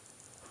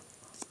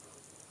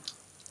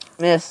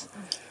 Miss.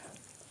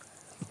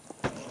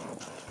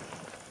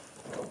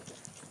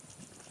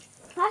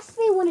 Has to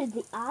be one of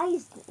the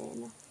eyes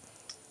then.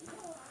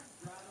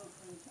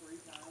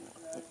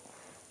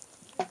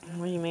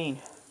 What do you mean?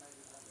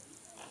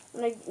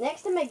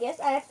 Next time I guess,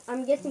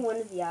 I'm guessing one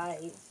of the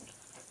eyes.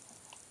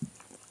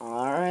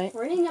 Alright.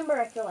 For any number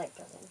I feel like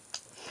guessing.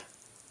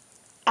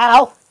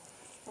 Ow!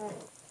 I'm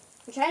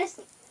trying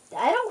to.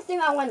 I don't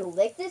think I want to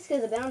lick this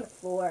because I've been on the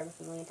floor a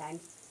million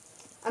times.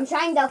 I'm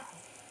trying though.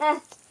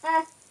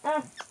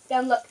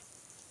 Don't look.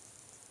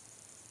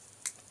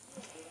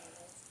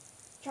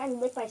 Trying to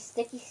lick my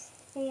sticky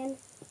hand.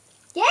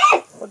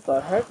 Yes! What the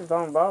heck is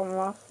on the bottom of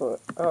my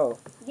foot? Oh.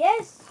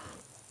 Yes.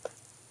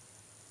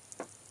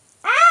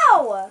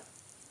 Ow!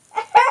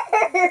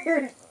 It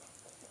hurt.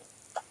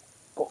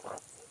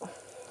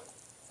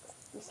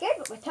 I'm scared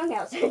to put my tongue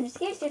out, so I'm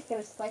scared it's just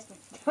gonna slice my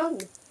tongue.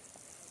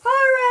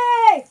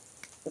 Hurry!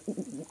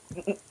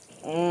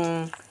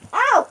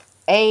 Ow!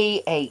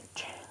 A8.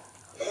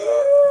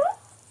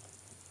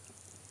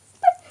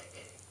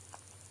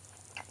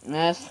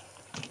 Miss.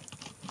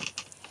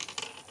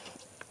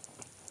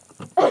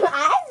 I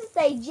have to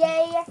say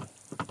J.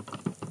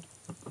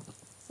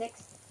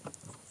 6.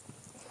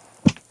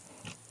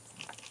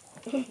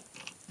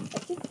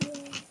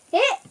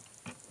 Hit!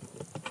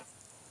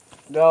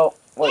 Go.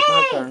 Wait, my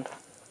Yay! turn.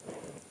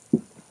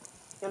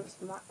 I'm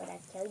smart, but I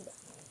tell you.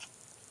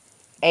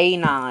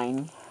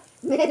 A9.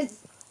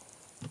 Miss.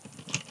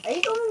 Are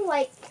you going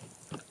like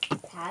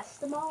past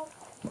them all?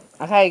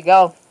 Okay,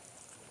 go.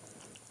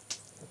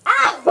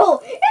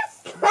 Ow!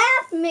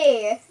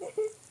 me.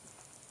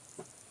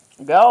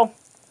 Go.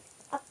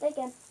 I'm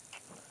thinking.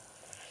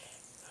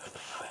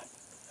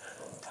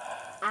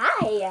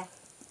 I.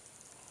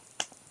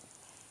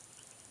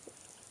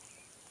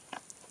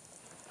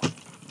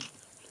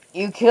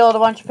 You killed a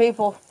bunch of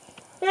people.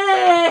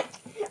 I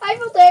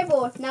feel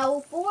terrible.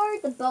 Now for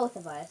the both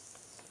of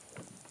us.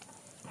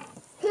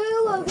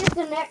 Who will get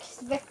the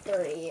next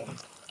victory?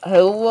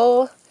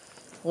 Who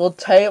will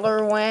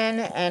Taylor win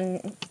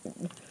and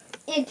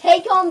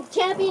take home the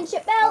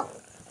championship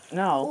belt?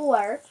 no.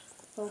 Or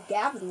will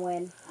Gavyn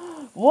win?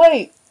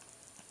 Wait.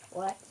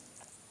 What?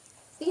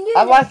 You can do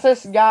I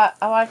this.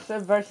 watched the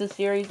versus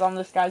series on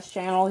this guy's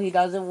channel. He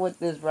does it with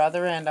his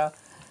brother, and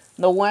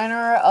the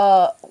winner,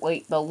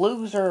 the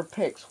loser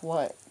picks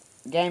what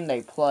game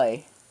they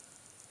play.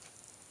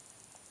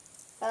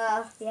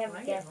 Yeah, When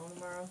I get home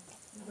tomorrow,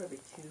 I'm going to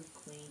be 2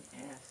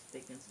 clean-ass,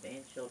 spick and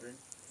span children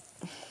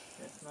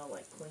that smell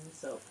like clean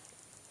soap.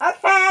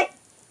 Okay.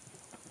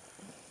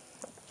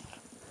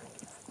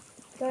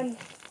 Good.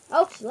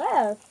 Oh, she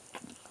left.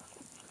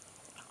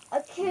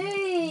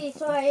 Okay,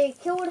 so I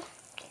killed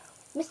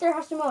Mr.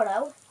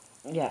 Hashimoto.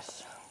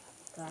 Yes.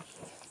 Gosh.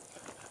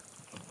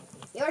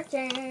 Your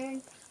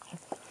turn.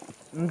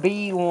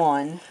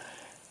 B1.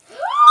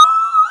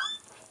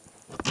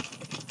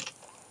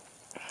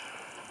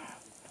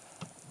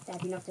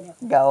 That'd be enough to do.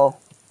 Go.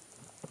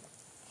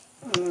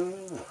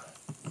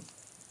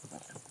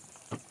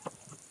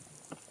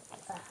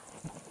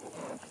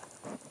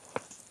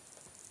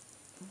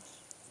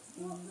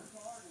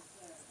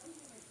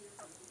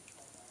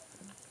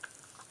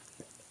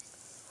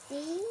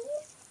 C?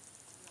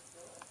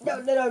 No,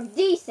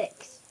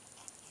 D6.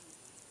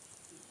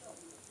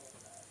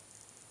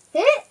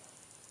 Hit it?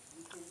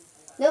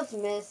 Nope,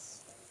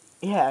 miss.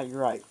 Yeah, you're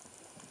right.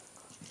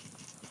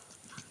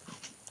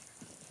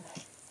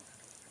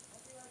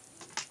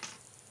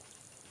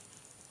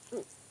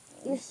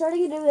 You're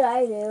starting to do what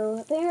I do.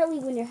 Apparently,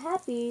 when you're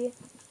happy,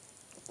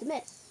 it's a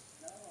miss.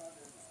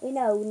 We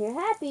know when you're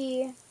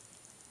happy,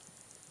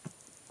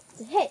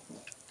 it's a hit.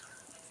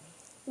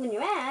 When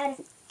you're mad,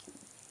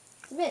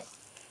 it's a miss.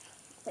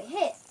 It's a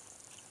hit.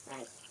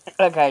 Nice.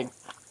 Okay.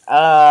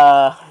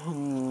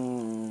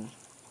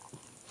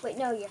 Wait,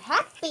 no, you're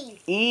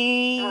happy.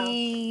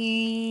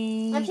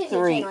 E3. I'm changing the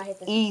channel, I hate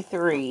this.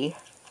 E3.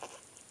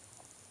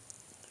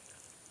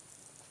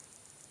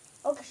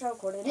 Oh, gosh, I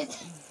recorded it.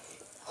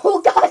 Oh,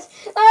 gosh.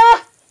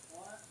 Ah!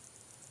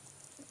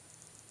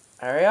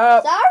 Hurry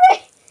up.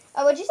 Sorry.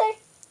 Oh, what'd you say?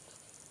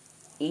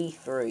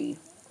 E3.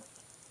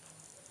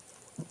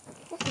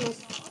 That's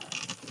nice.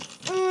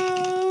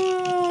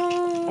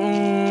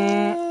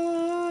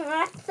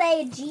 Let's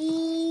say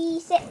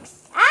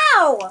G6.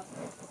 Ow!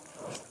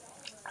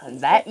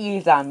 That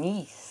is a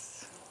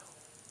miss.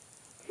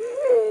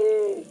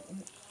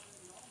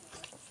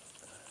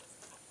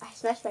 I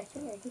smashed my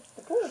finger against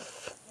the board.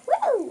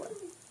 Woo!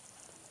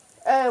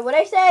 What'd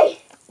I say?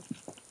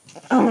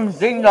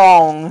 Ding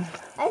dong.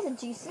 I said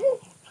G6.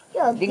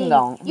 Yo, Ding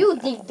dong. You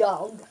ding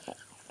dong.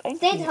 Thank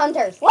Stand you.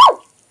 hunters. Woo!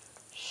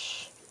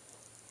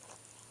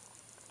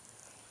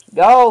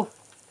 Go.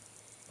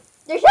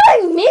 They're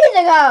telling me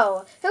to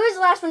go. Who was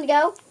the last one to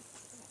go?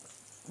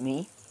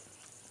 Me.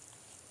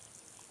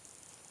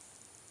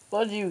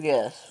 What did you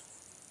guess?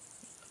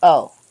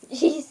 Oh.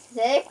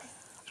 G6.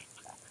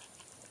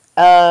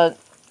 Have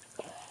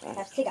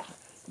to take off.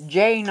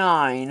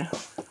 J9.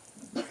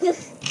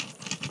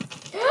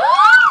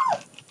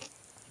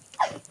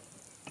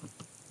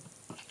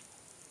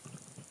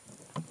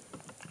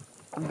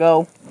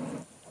 Go.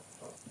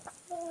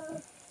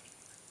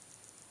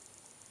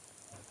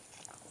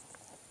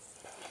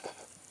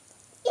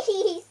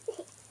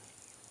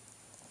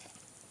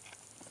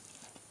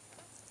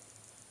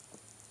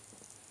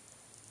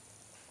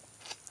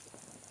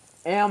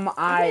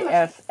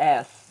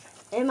 M-I-S-S.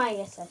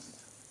 M-I-S-S.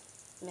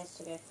 Missed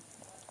again.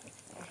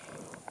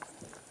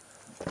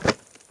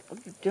 What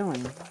are you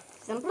doing?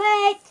 Some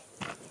plate.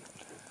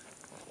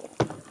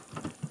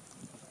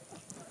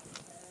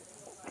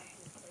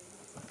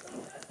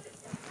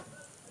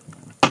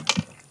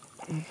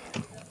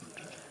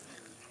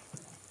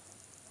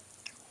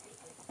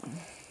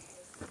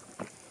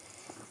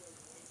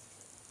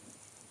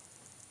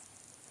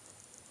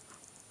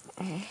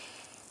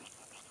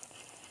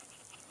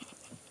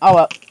 Oh,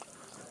 well.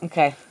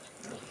 Okay.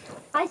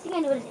 I think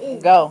I know what it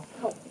is. Go.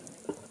 Oh.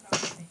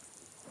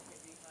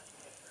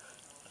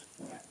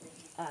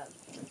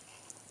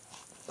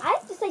 I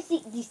have to say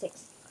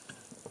D6.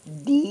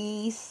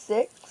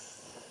 D6.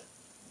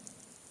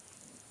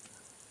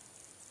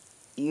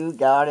 You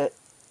got it.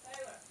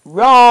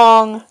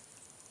 Wrong.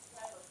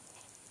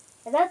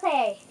 That's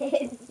A.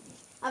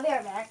 I'll be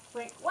right back.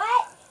 Wait,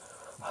 what?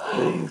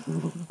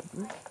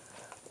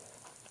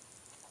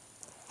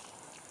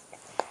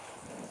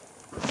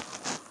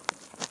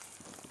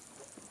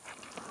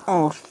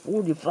 Oh,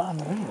 45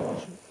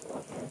 minutes.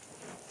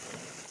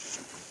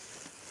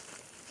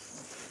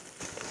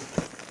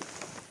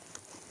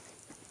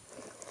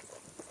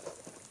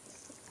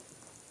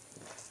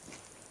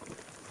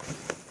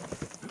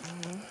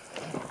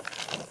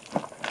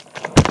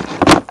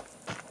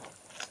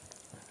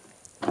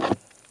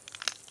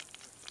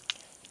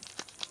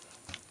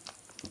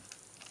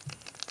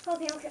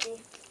 look at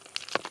me.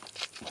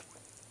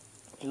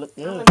 You look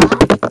I'm good.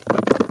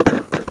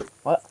 not.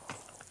 What?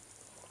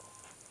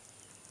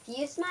 If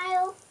you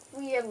smile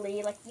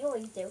weirdly, like you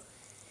always do,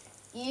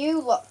 you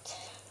looked.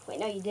 Wait,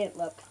 no, you didn't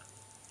look.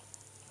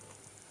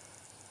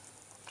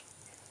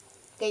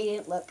 Okay, you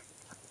didn't look.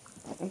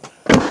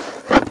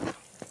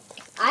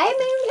 I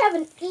mainly have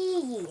an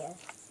E.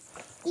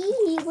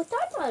 E with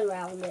dots all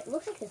around it.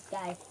 Looks like this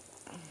guy.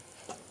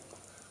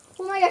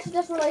 Oh my gosh, it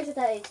just realized what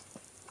that is.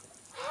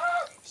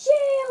 Ah,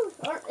 shield!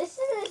 Or this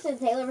is a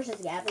Taylor versus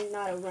Gavyn,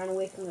 not a run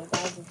away from the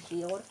guys with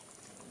shield.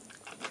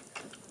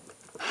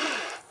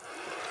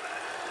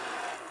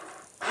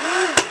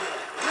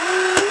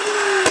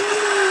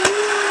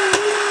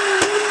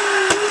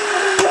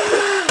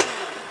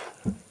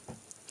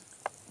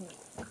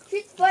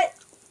 Shoot the foot.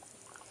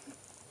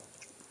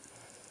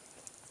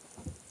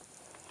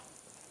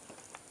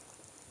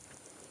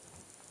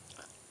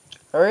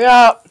 Hurry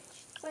up!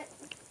 Foot.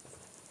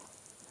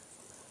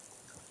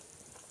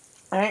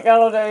 I ain't got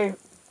all day.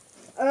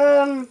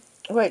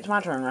 Wait, it's my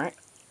turn, right?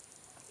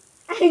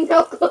 I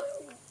know.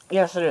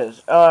 Yes, it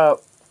is.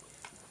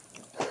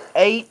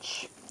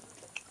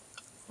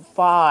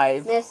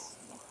 H5. Miss.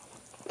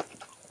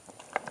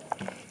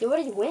 You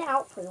already went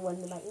out for the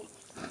one to bite.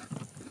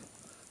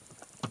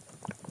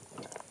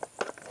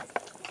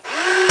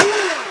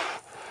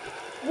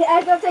 Yeah, I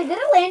was gonna say, did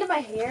it land in my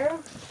hair?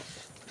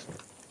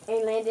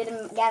 And landed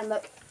in, Gavyn,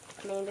 look.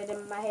 Landed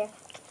in my hair.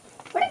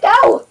 Where'd it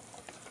go?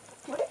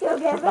 Where'd it go,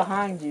 It's Gavyn?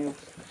 behind you.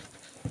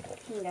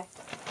 Yeah.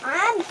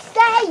 I'm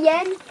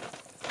saying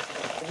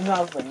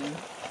Nothing.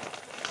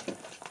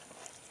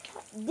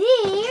 the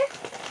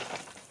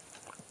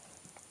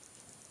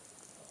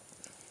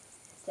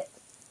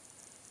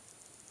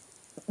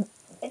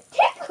it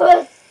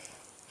tickles.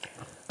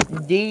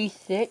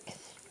 D6.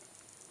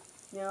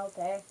 No,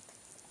 okay.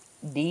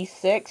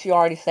 D6? You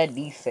already said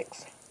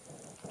D6.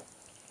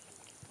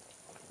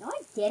 No,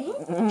 I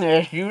didn't.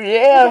 Yes, you Was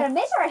did. it a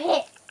miss or a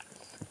hit?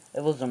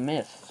 It was a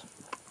miss.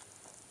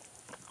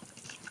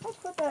 Let's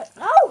put that.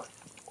 No.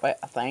 Wait,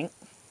 I think.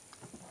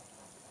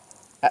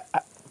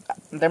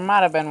 There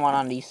might have been one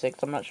on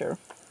D6. I'm not sure.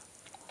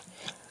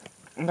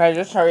 Okay,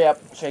 just hurry up.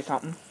 Say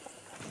something.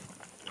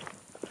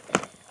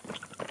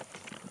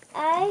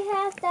 I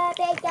have to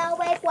make a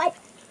wake what?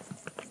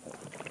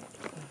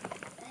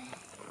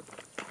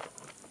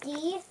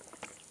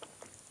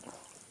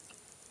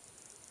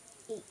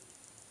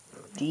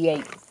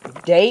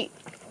 D8. Date.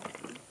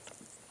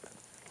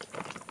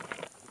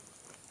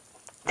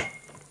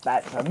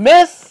 That's a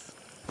miss.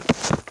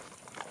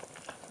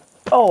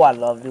 Oh, I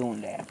love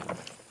doing that.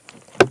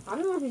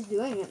 I'm the one who's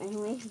doing it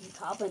anyway. He's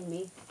topping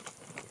me.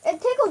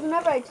 It tickles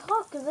whenever I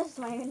talk because this is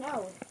my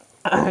nose.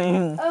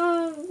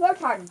 Your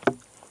turn.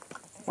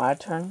 My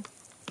turn.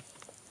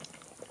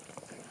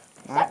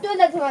 Stop doing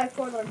that to my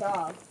poor little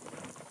dog.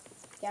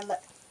 Yeah, look.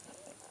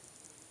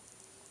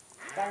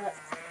 Yeah, look.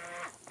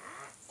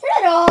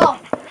 Turn it off!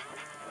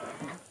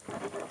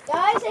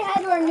 Guys, say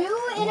hi to our new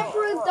and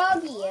improved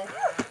doggy.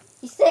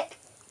 He's sick.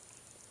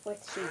 Where's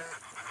the shoes?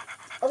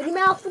 Open your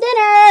mouth for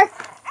dinner!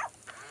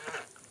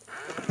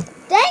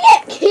 Dang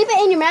it! Keep it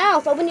in your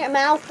mouth. Open your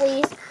mouth,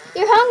 please.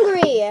 You're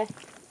hungry.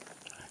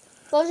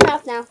 Close your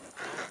mouth now.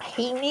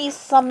 He needs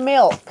some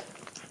milk.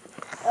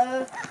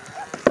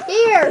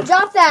 Here,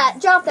 drop that.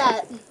 Drop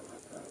that.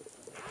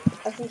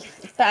 I think.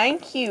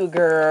 Thank you,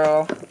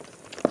 girl.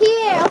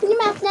 Here, open your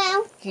mouth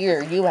now.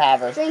 Here, you have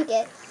her. Drink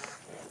it.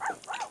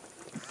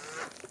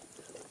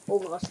 Oh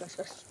gosh, gosh,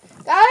 gosh.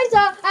 Guys,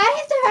 I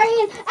have to hurry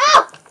in.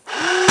 Ow!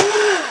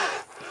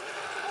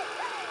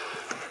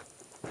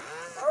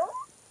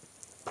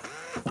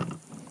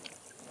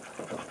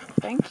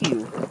 Thank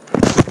you.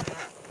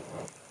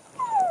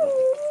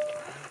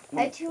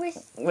 I too wish.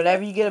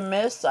 Whenever you get a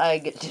miss, I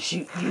get to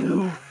shoot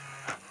you.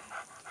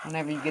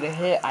 Whenever you get a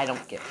hit, I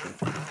don't get to.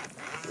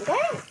 Okay.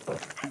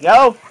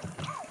 Go.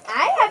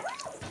 I have.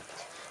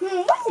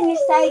 What's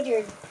inside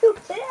your poop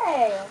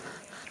today?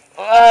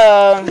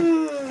 I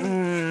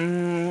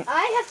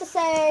have to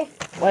say.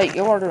 Wait,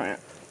 you're ordering it.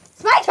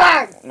 It's my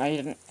turn. No, you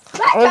didn't. It's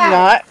my No, it's turn.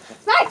 not.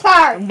 It's my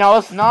turn. No,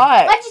 it's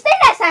not. What'd you say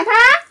last time,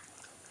 huh?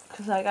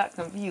 Because I got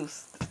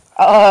confused.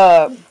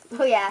 Oh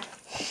yeah.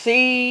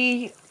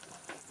 C4.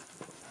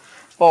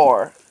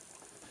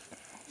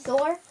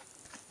 Sore.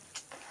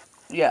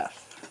 Yes.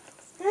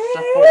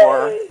 C4.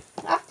 I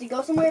have to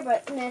go somewhere,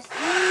 but miss.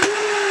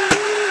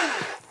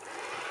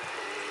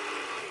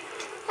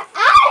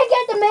 I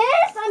get the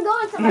miss. I'm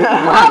going somewhere.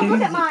 Oh,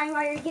 look at mine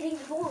while you're getting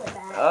the bullet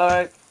back.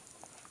 Alright.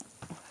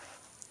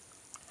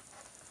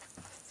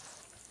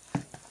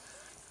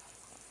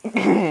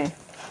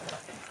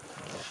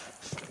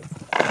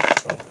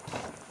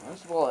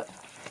 Where's the bullet?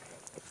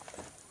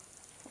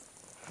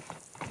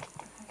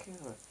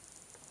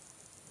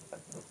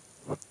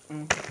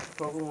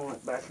 Probably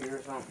went back here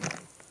or something.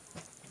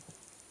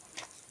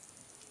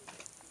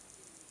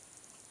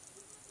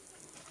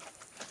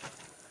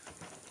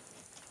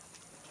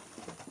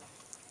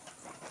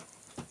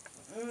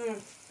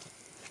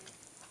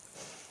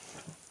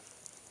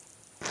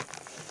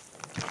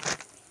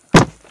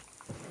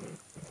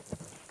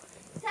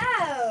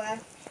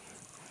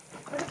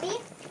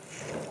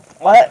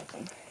 What?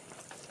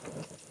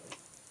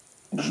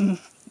 Okay,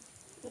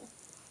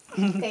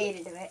 you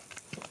didn't do it.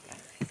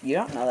 You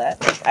don't know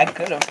that. I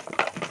could have.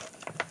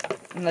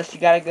 Unless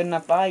you got a good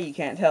enough eye, you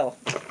can't tell.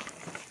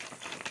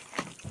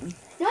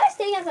 No, I was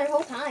sitting up there the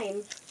whole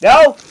time.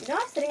 Go! No, I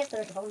was sitting up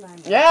there the whole time.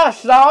 Yeah, I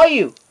saw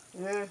you.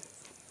 Mm.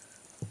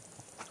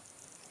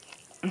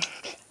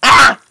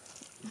 Ah!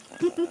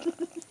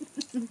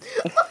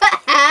 What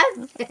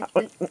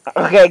happened?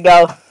 Okay,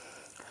 go.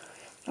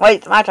 Wait,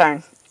 it's my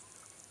turn.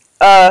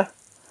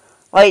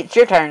 Wait, it's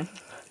your turn.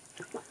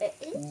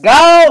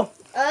 Go!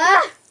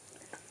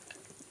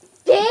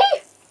 D?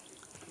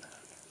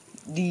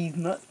 These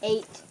nuts.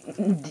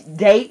 8.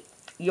 Date?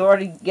 You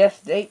already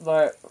guessed date,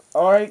 but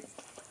alright.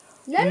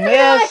 No,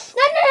 Miss.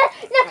 no.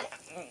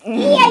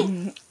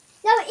 E8.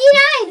 No, E9.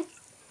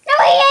 No,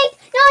 E8.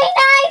 No,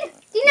 E9.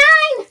 D9.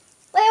 Wait,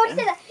 what did you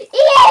say that?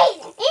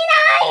 E8.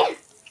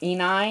 E9.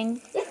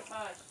 E9?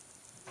 Hush.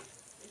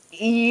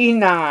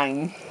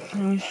 E9.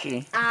 Let me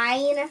see.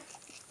 I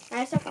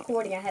stopped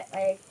recording.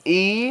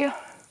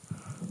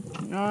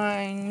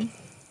 E9.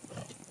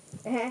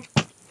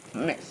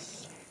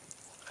 Miss.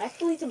 I have to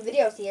delete some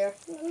videos here.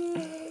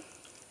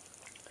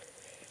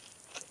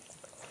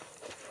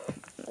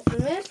 That's a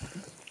miss.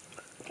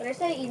 Did I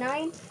say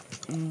E9?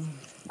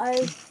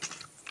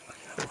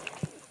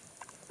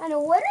 I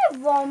know one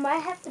of them I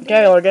have to be.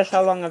 Taylor, guess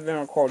how long I've been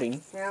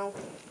recording? No.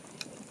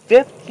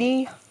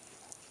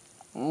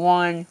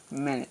 51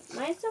 minutes.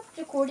 Mine stopped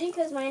recording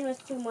because mine was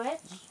too much.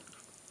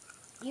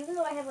 Even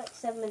though I have like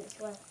 7 minutes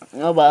left.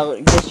 Oh well,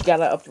 just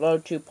gotta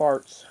upload 2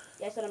 parts.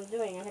 That's what I'm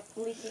doing. I have to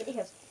delete some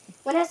videos.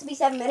 One has to be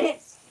 7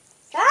 minutes.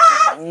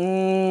 Ah!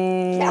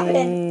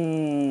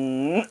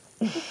 Mm.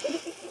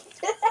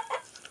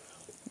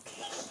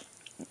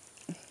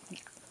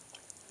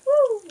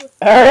 Woo!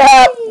 Hurry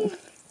up!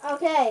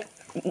 Okay.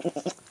 Whose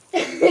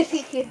turn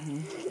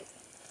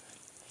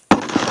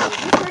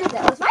is it?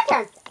 Oh, it's my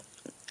turn.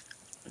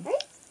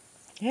 Right?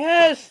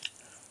 Yes!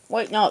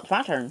 Wait, no, it's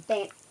my turn.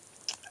 Dang it.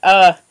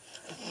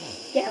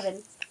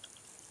 Gavyn.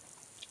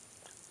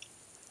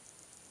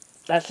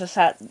 That's just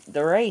at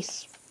the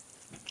race.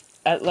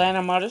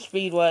 Atlanta Motor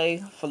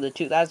Speedway for the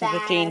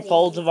 2015 Daddy.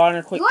 Folds of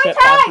Honor Quick Your Trip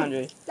turn!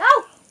 500. Go!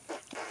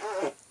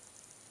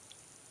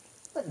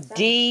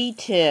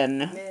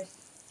 D10. Miss.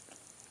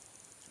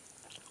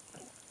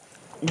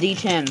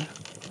 D10.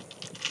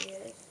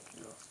 Yes.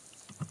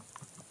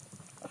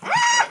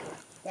 Ah!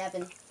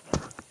 Gavyn.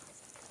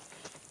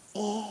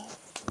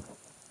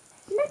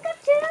 Look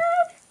at you!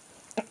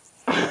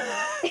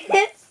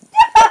 It's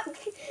stuck!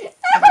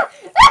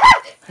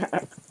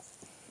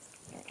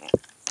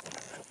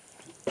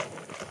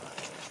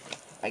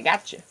 I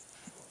got you.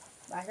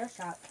 Why so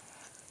shock?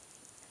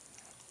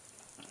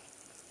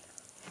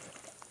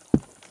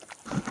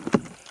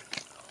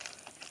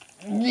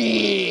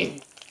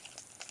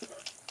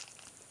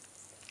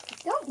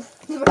 Don't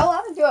throw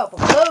up into a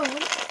balloon.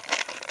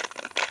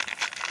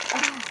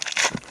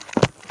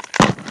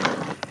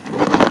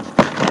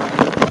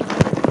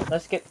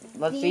 Let's D-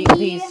 eat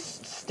these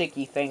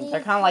sticky things.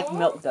 They're kind of like D10?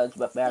 milk duds,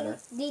 but better.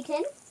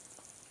 D10?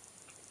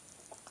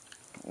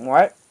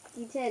 What?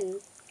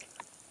 D10.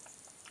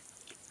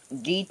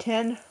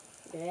 D10?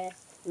 Yes.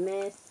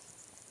 Miss.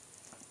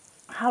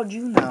 How'd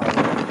you know?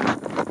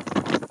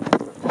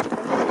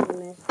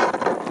 Miss.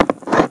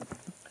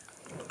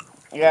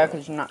 Yeah,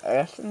 because you're not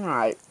asking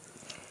right.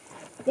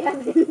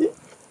 Gavyn.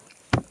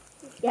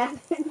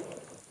 Gavyn.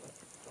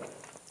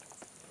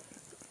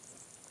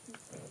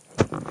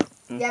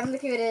 Gavyn,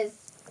 look who it is.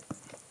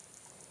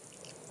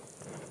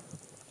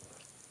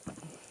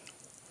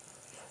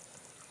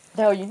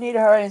 No, you need to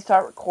hurry and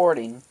start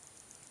recording.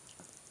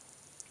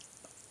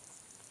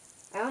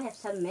 I only have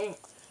 7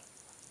 minutes.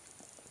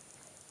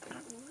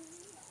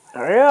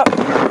 Hurry up.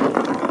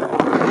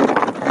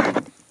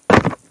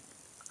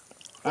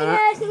 Hey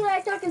guys, this is what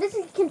I talked to. This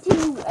is a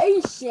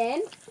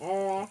continuation.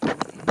 Of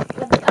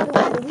the other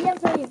one, but we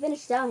haven't already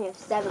finished down. We have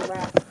 7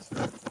 left.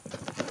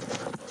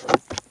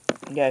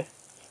 Okay.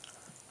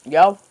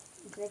 Go.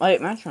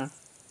 Wait, my turn.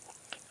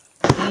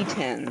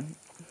 E10.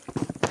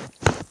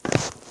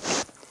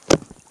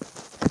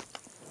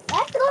 I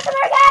have to go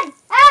somewhere again!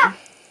 Ah!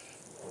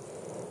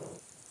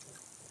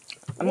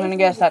 I'm gonna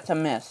guess that's a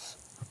miss.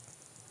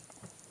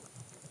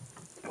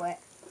 What?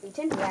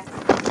 E10? Yeah.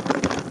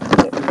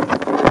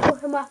 Oh,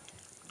 come on.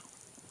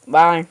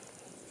 Bye.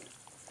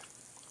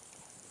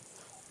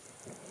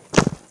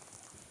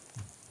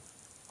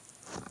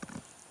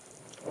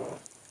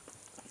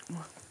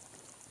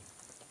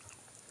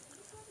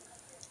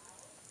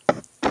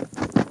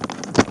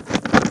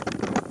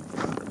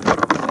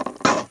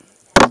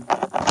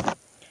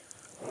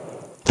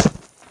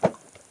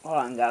 Hold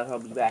on, guys. I'll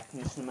be back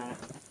in just a minute.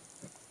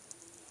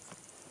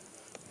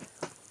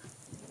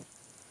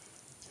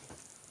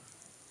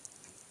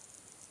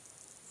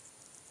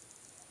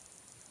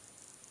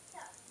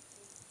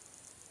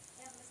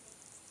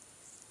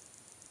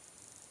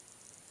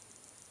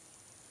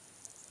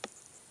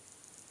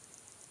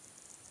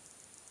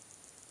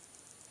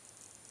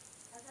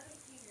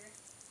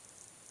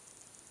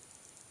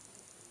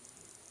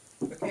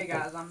 Okay,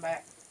 guys, I'm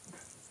back.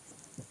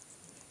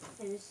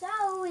 And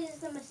so is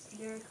the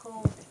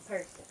mystical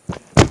person.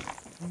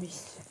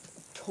 Miss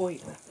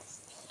Toilet.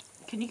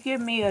 Can you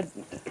give me a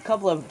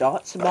couple of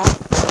dots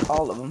about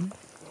all of them?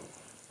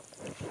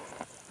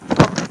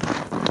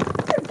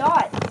 What are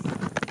dots?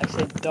 I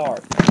said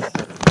darts.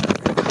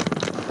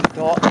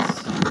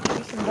 Dots. Give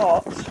me some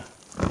dots.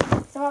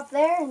 Some up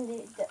there, and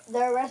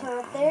the rest are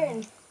up there,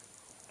 and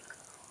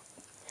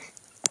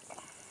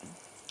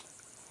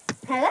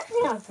that's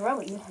actually not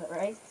throwing you,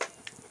 right?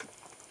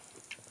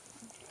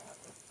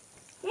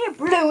 Here,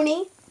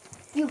 Bloony.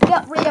 You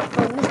got rid of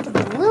Mr.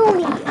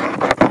 Bloony.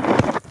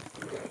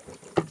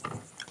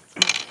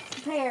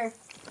 Prepare.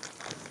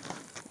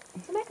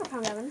 The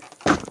microphone, Gavyn.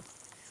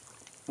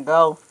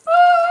 Go.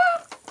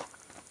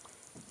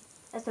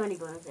 That's so many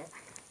balloons there.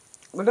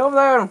 Get over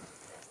there.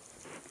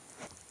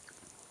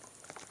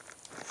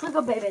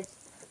 Sugar babies.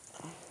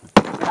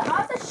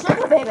 Not the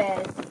sugar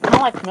babies. I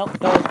like milk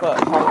those,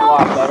 but a whole No,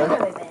 lot the better.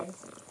 sugar babies.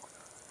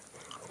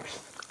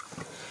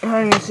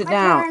 I need to sit My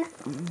down.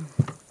 turn.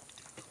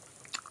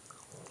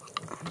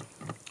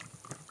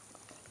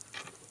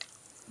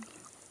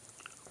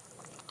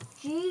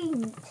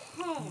 G10.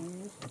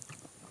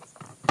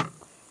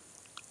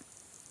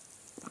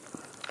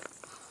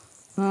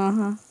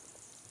 Mm-hmm.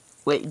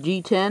 Wait,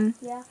 G10?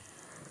 Yeah.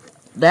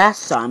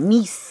 That's a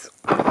miss.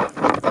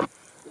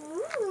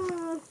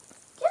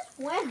 Just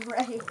went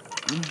right.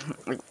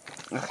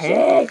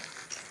 Okay.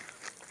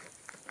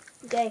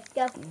 Okay,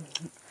 go.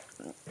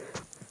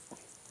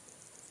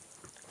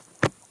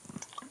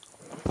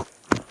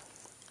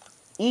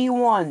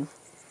 E1.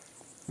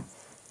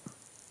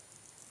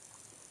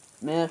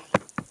 Miss.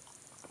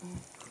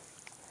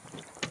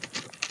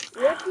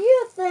 What do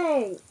you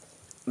think?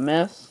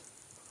 Miss.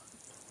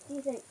 What do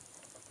you think?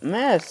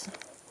 Miss.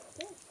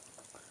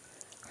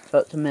 So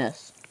it's a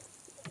miss.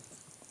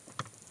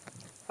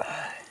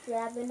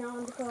 Driving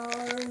on the car.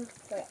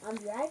 Wait, I'm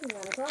driving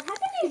on a car. How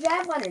can you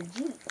drive on a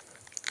Jeep?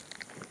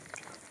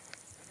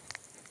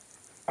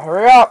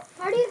 Hurry up.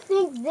 How do you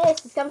think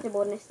this is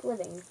comfortable in this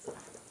living?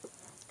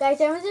 Guys,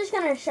 I'm just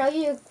going to show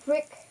you a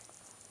quick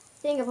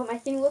thing of what my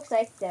thing looks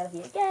like. So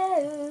here it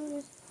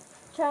goes.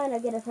 Trying to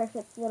get a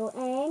perfect little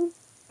aim.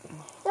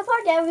 So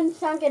far, Gavyn's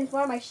sunk in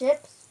for my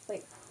ships.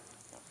 Wait.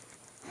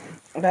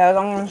 Guys,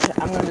 I'm gonna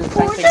do the For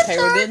same thing the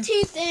Taylor did.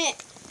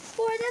 13th,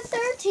 for the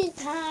 13th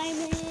time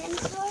in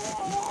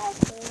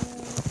forever.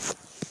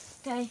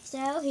 Okay,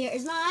 so here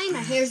is mine. My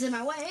hair's in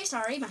my way.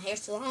 Sorry, my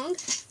hair's too long.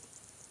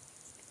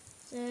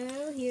 So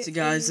here So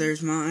guys,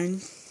 there's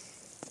mine.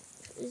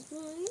 is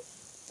mine.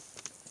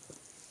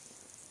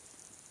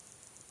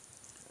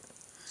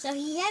 So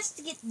he has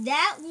to get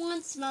that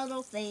one small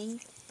little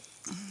thing.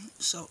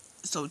 So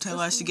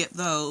Taylor has to get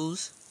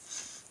those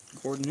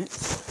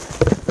coordinates.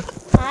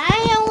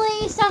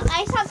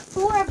 I saw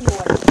 4 of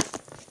yours.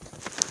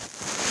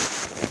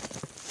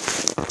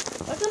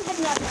 Which one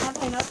have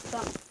enough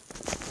some?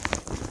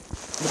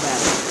 The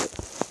battle.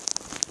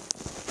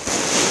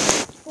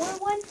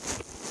 4-1?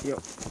 Yep.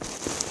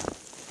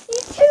 Me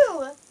too.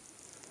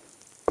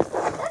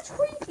 That's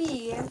creepy.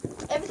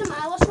 Every time I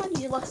lost one,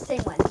 you lost the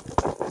same one.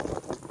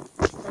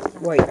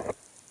 Wait.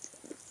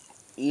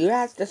 You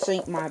have to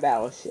sink my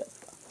battleship.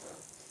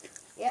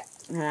 Yep.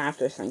 And I have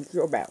to sink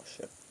your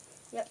battleship.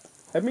 Yep.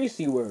 Let me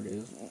see where it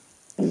is.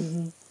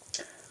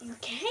 You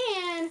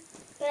can,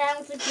 but I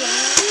don't think you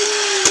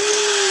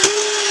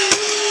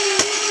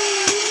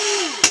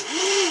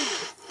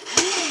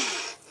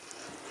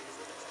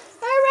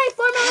Alright,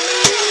 4 more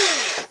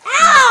minutes.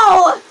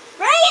 Ow!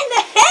 Right in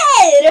the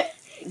head!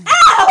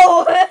 Ow!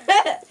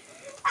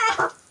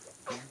 Ow!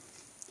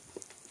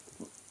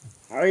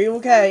 Are you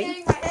okay? I'm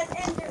getting my head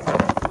injured.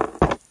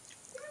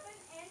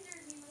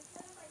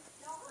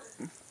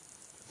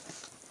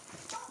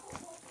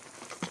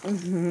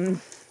 Mm-hmm.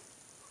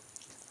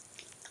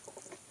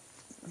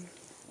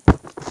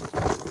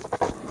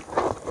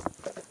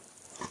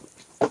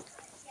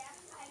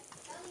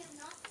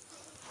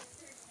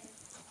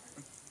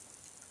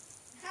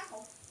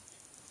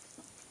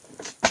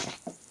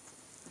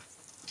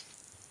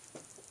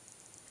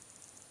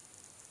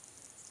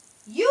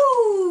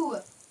 You!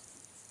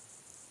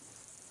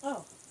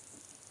 Oh.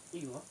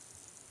 You are.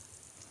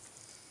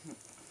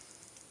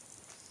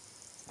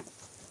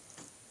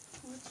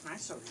 Oh, it's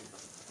nice over here.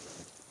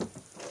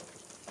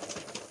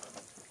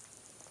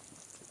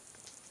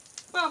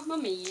 Mamma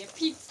Mia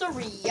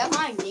Pizzeria.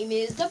 My name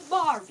is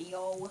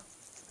Barrio.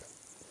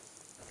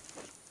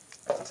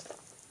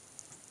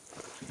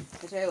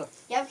 Hey, Taylor.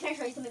 Yeah, can I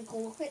show you something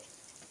cool real quick?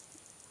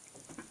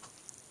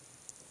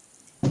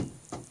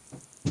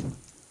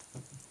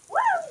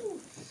 Woo!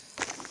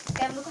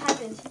 Gavyn, look what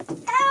happened.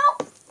 Help!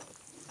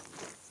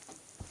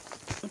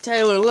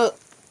 Taylor, look.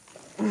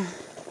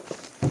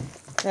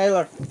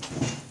 Taylor.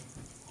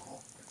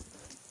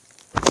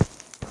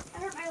 I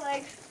hurt my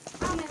leg.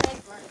 Oh, my leg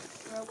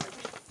broke.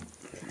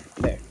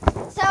 There.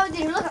 So, did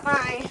you look at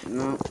mine?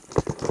 No.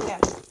 Yeah.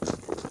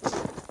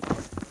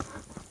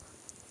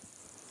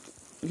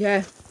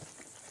 Okay.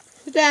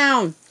 Sit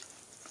down.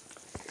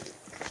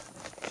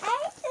 I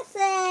hate to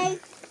say.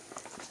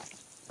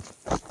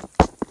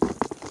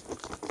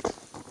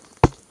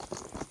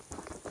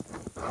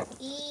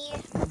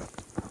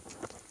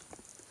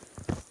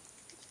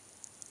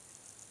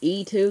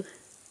 D2.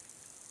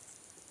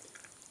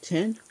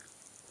 10.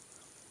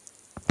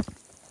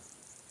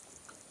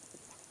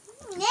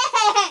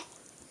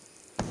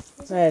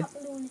 Hey.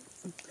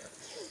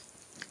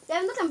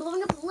 Gavyn, look, I'm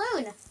blowing up a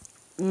balloon.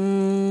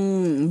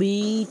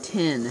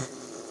 B10.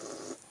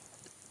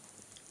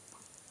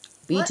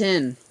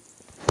 B10.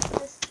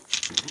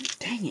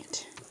 Dang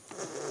it.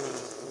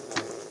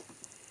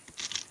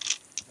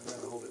 I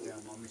gotta hold it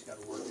down. Mommy's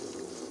gotta work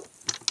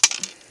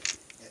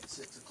at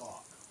 6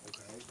 o'clock,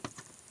 okay?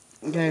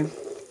 Okay.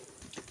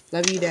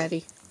 Love you,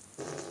 Daddy.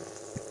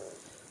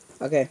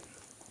 Okay.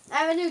 I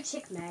have a new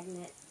chick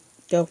magnet.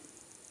 Go.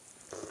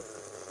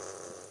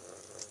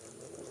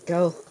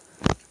 Go.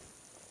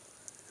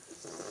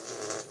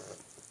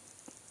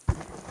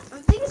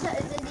 I'm thinking that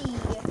it's in the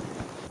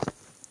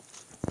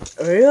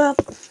Hurry up.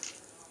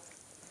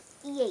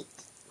 E8.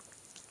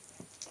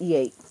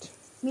 E8.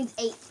 Means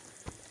 8.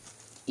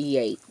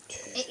 E8.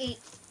 8.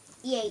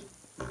 E8.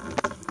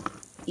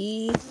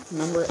 E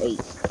number 8.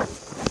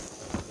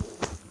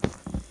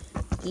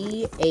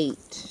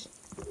 E8.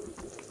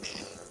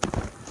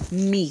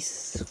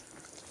 Meese.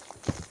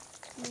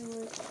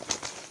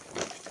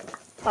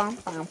 Bum,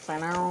 bum,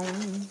 ba-dum.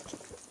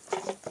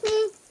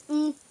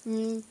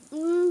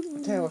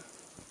 Taylor.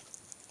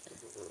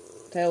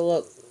 Taylor,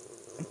 look.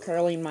 I'm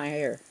curling my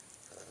hair.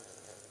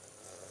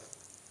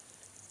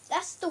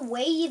 That's the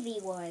wavy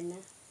one.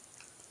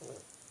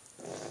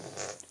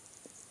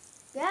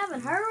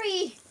 Gavyn,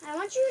 hurry. I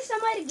want you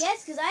somebody to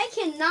guess because I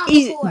cannot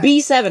Easy. record.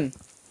 B7.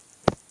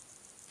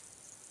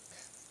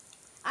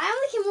 I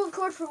only can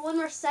record for one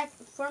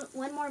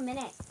more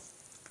minute.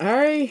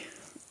 Alright.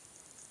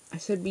 I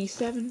said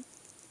B7.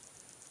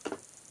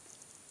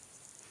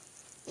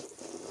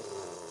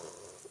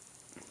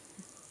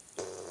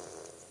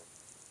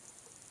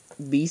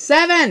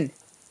 B7.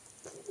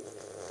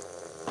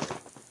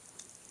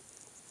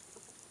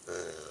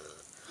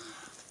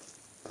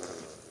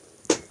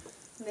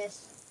 Miss.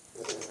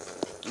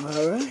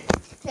 Alright.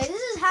 Okay, this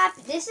is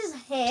happy. This is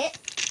hit.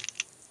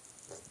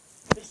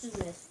 This is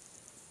miss.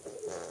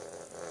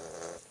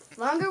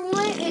 Longer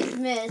one is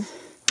miss.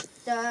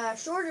 The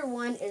shorter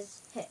one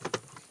is hit.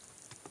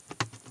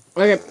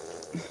 Okay.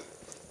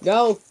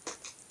 Go.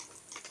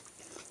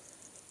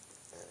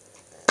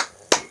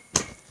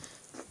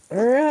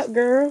 Hurry up,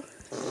 girl.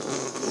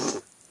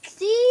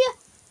 See?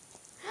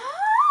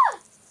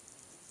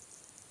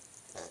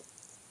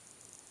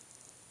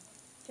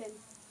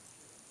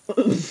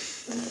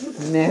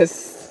 Miss.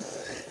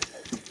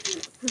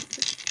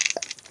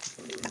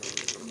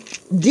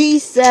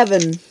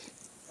 D7.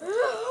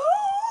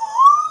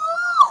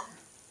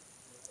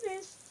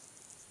 Miss.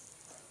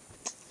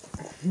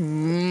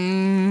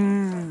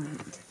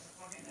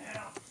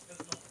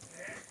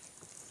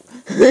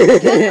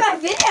 Because my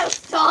video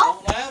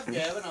stopped. Don't laugh,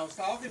 Gavyn. I was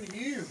talking to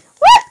you.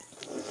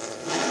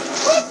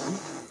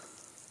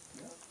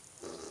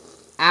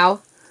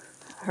 Ow.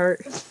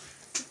 Hurt.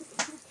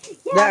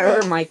 Yeah, That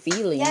hurt my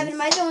feelings. Yeah, but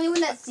am I the only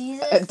one that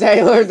sees it?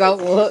 Taylor,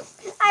 don't look.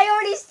 I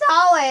already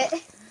saw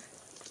it.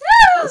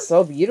 It's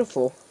so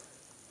beautiful.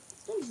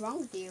 What's wrong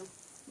with you?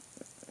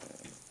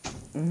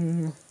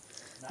 Mm.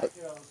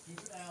 Nachos, keep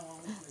it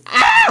down.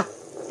 Ah!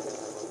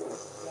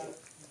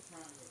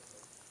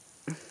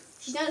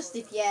 She's not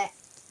asleep yet.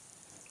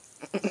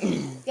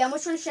 Yeah,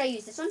 which one should I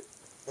use? This one?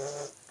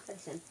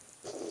 This one.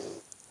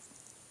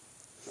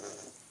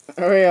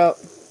 Hurry up.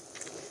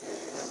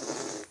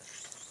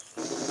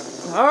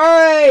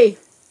 Hurry!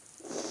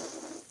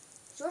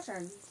 It's your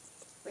turn.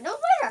 Wait, no,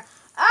 later.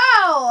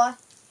 Oh!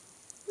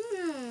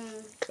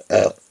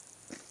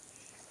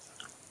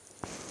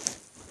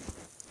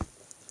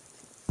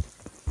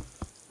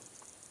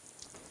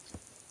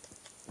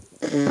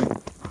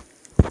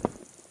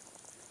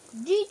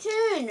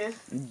 D10.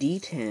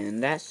 D10,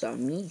 that's a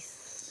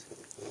miss.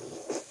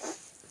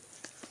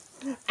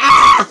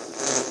 Ah!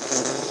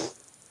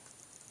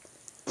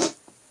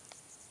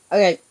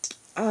 Okay,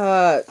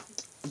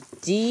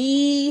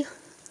 D5.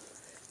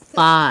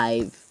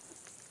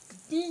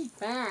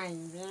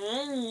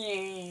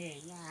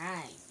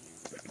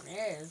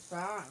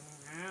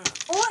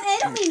 Oh, I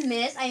don't mean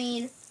miss. I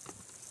mean...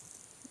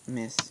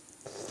 Miss.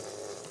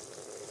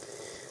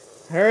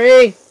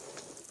 Hurry!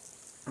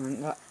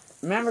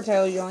 Remember,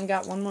 Taylor, you only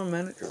got 1 more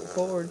minute to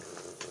record.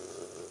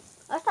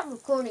 I'll stop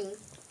recording.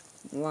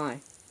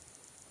 Why?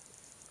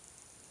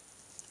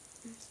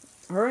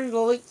 Hurry and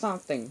delete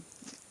something.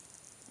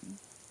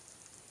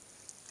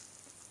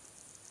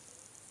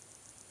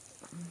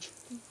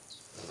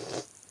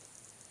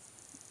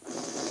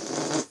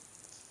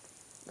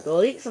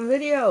 Delete some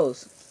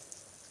videos.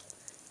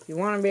 If you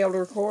want to be able to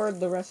record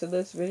the rest of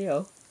this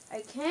video.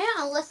 I can't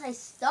unless I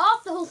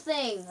stop the whole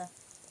thing.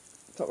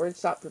 So we're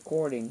stop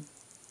recording.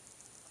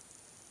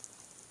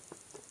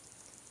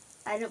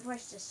 I don't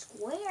press the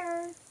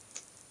square.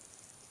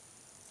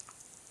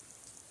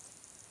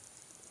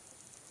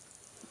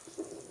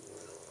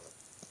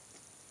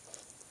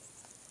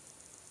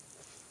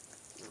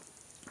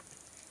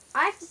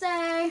 I have to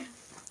say...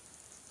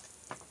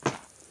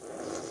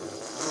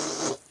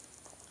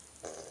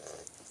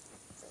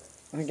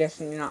 I'm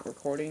guessing you're not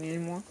recording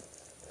anymore.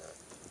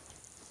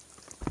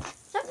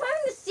 Stop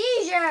having the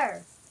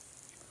seizure.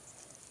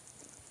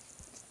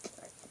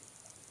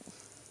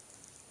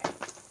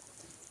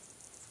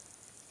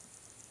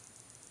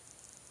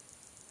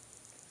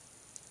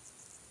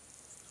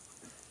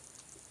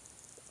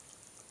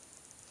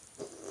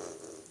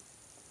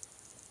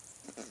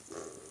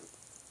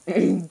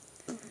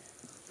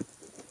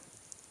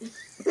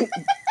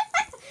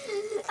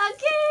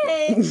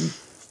 Okay.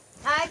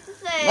 I have to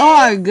say. Oh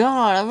my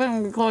god, I've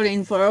been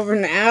recording for over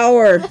an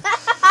hour.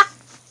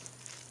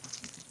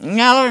 An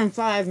hour and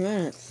 5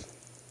 minutes.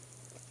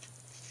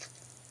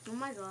 Oh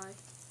my god.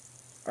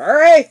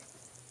 Hurry!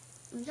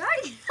 I'm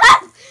trying.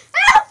 Help!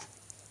 Help!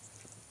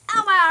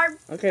 Ow, my arm.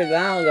 Okay,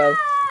 now I'll go.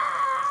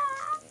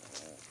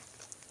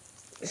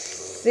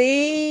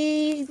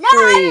 C3. No,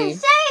 I didn't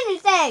say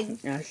anything.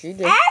 Yeah, she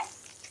did.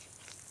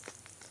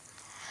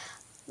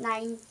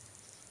 F9.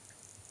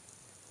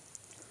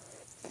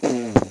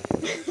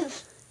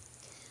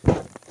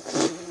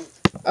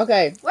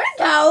 Okay, Where'd it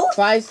go? if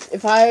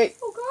I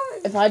Oh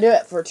god. if I do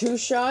it for 2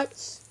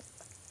 shots,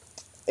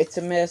 it's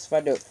a miss. If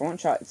I do it for 1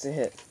 shot, it's a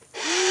hit.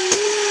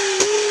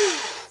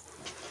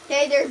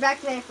 Okay, there's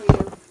back there for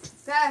you.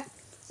 Okay,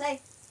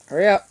 say.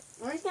 Hurry up.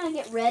 We're just gonna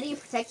get ready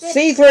and protect it.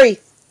 C3.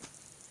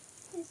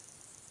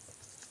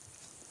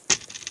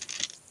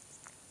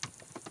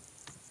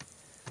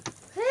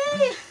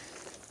 Hey.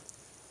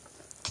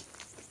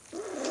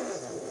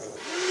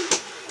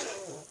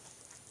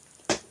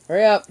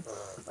 Hurry up.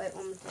 Wait,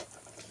 one more second.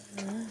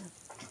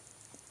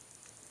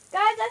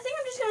 Guys, I think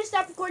I'm just gonna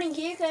stop recording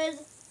here because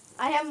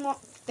I have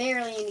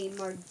barely any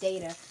more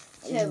data.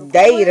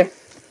 Data.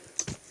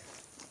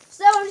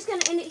 So I'm just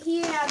gonna end it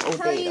here and I'll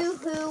tell you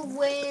who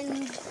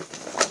wins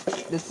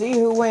To see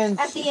who wins.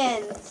 at the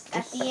end.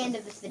 At the end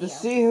of this video. To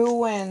see who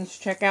wins,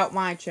 check out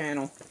my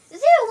channel. To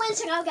see who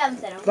wins, check out Gavyn's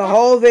channel. The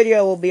whole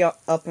video will be up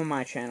on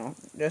my channel,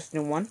 just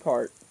in one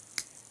part.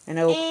 And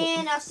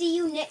I'll see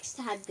you next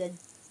time.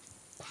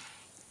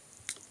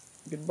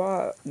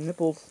 Goodbye,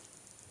 nipples.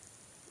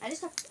 I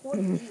just have to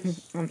record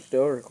these. I'm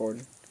still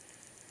recording.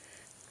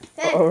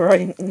 Okay.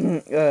 Alright.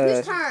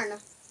 Whose turn?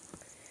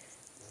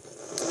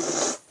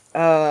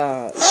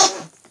 Uh.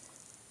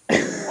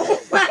 Oh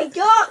my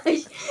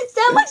gosh!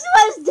 Someone's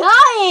almost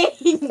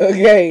dying!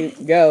 Okay,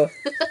 go.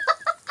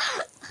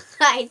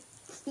 Hi.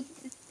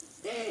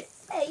 Hey,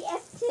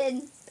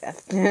 F10.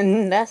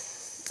 F10,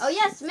 that's. Oh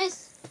yes,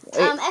 miss.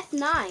 Wait.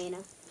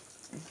 F9.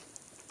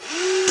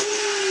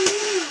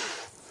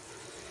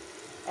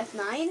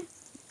 F9?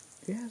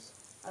 Yes.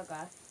 Oh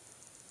god.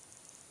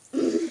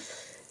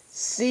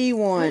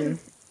 C1.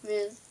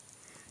 Miss.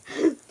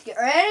 Get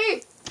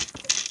ready!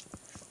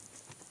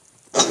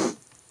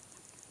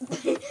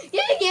 You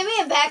can give me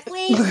a back,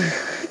 please?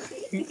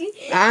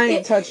 I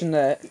ain't touching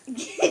that.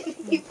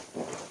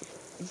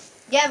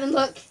 Gavyn,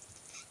 look.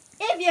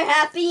 If you're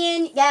happy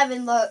and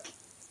Gavyn, look.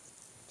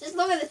 Just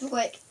look at this real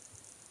quick.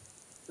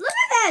 Look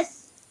at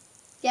this!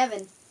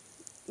 Gavyn,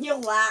 you'll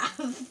laugh.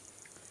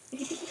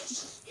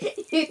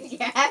 If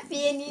you're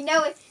happy and you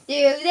know it, do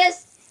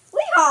this.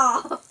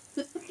 Weehaw!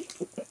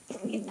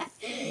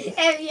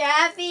 If you're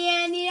happy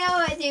and you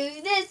know it,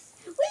 do this.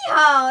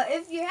 Weehaw!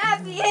 If you're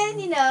happy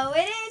and you know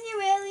it and you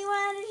really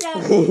want to show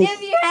it.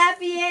 If you're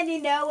happy and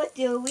you know it,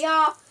 do we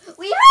all.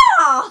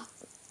 Weehaw!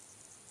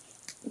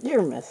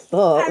 You're messed I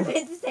up.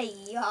 meant to say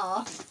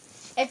y'all.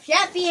 If you're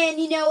happy and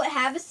you know it,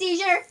 have a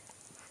seizure.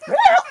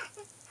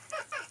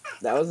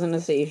 That wasn't a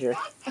seizure.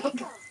 Oh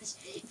gosh.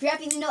 If you're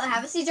happy and you know it,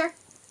 have a seizure.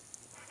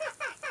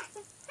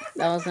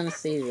 That wasn't a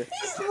seizure.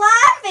 He's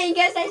laughing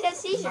because I said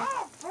seizure.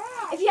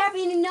 If you're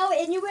happy and you know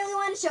it and you really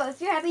want to show it.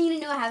 If you're happy and you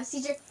know it, have a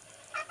seizure.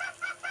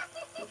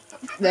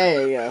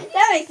 There you go.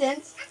 That makes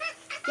sense.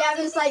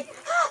 Gavyn's like,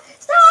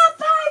 stop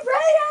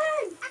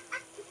vibrating!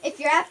 If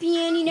you're happy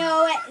and you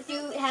know it,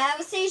 do have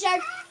a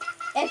seizure.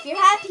 If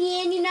you're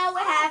happy and you know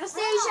it, have a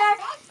seizure.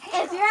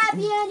 If you're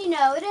happy and you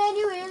know it and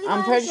you really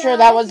want to pretty show sure it,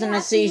 that if wasn't you're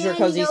a seizure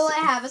happy and 'cause you know he's-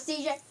 it, have a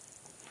seizure.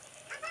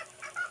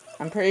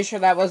 I'm pretty sure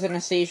that wasn't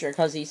a seizure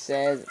because he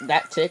said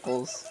that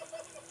tickles.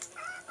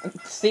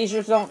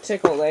 Seizures don't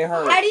tickle, they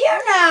hurt. How do you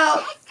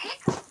know?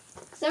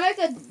 Somebody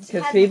could.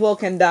 Because have- people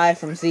can die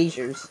from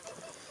seizures.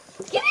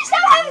 Can you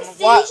stop having a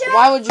seizure?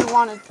 Why would you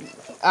want to,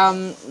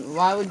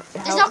 why would...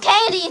 There's no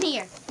candy in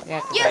here.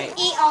 Yeah, You right.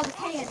 eat all the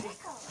candy.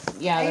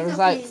 Yeah, there There's was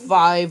no like candy.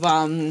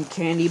 5,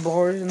 candy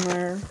bars in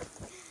there.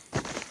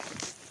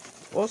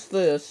 What's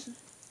this?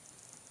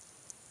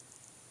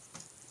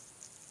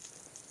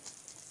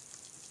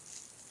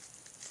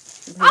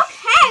 Okay,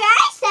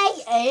 I say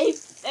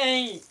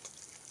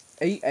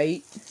 8.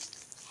 8.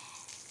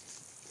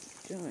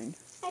 Doing.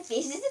 My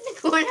face is in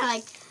the corner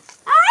like,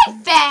 hi,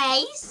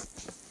 face.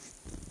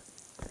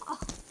 Oh.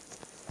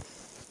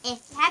 If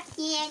you're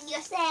happy and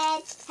you're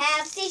sad,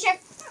 have a seizure.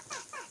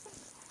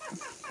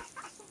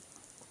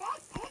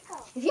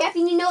 If you're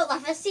happy and you know it,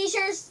 laugh at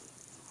seizures.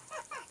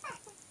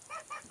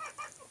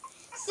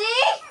 See?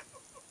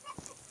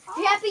 If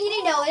you're happy and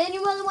you know it and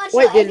you really want to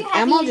Wait, show it, if did you're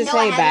happy Emma and you just know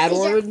say it, a have bad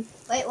seizure. word?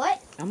 Wait,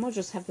 what? Emma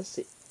just have to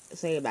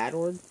say a bad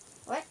word?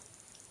 What?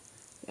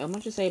 How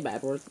much to say a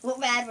bad word? What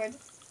bad word?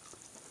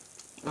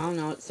 I don't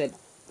know. It said.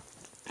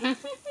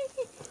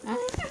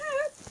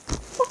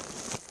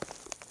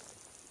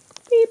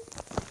 Beep.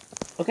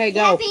 Okay, If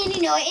you're go. happy and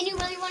you know it, and you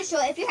really want to show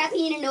it, if you're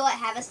happy and you know it,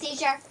 have a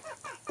seizure.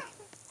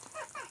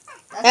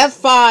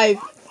 F5.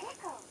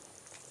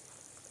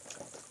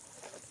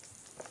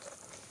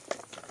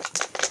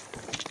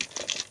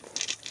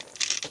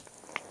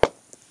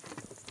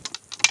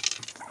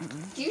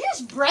 Did you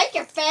just break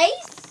your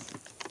face?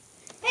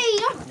 Hey,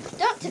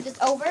 don't tip this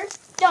over.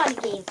 Don't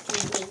again,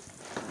 excuse me.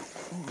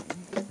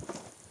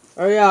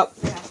 Hurry up.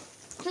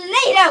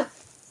 Play-Doh!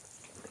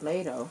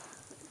 Play-Doh.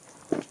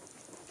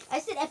 I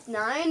said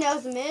F9, that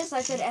was a miss.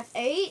 I said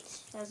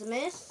F8, that was a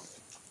miss.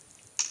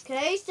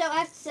 Okay, so I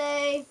have to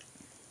say,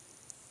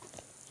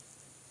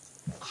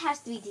 it has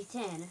to be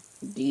D10.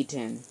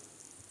 D10.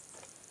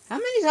 How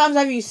many times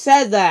have you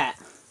said that?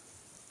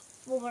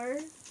 4.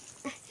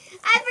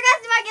 I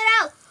forgot to mark it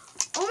out.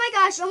 Oh my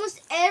gosh, almost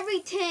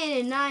every 10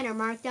 and 9 are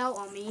marked out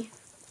on me.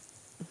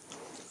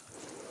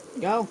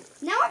 Go.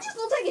 Now I just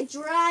look like a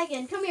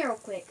dragon. Come here real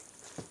quick.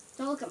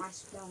 Don't look at my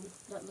stone.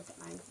 Don't look at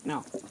mine.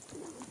 No.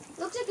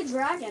 Looks like a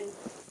dragon.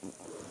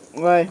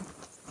 Right.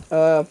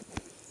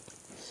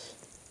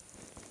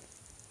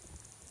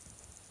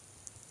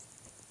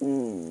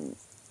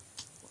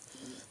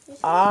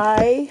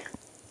 I.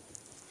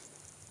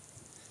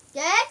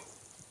 Get?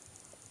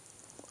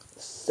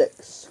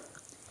 6.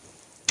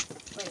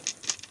 Wait.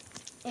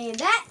 And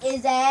that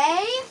is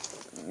a...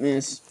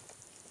 Miss.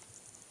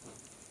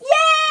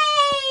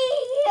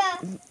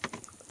 Yay!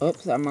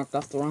 Oops, I marked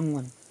off the wrong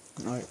one.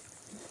 Alright.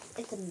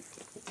 It's a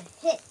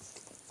hit.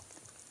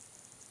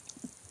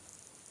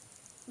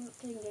 I'm not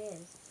kidding, it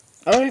is.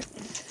 Alright.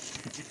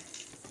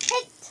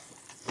 Hit!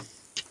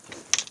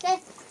 Okay,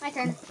 my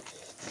turn.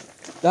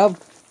 Go.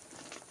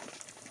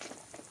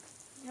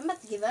 I'm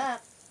about to give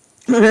up.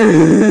 What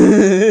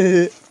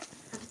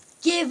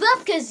Give up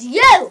because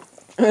you!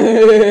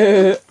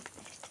 are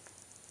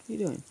you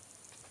doing?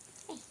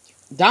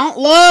 Don't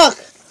look!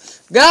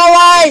 Go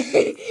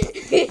away!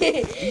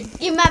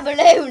 Give my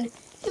balloon.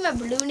 Give my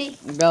balloony.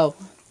 Go.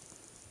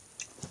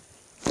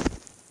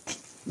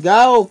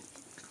 Go.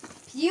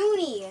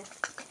 Puny.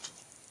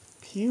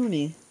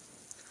 Puny.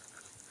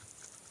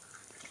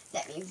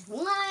 That means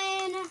 1.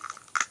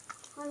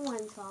 On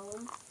 1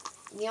 column.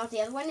 And you know what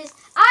the other one is?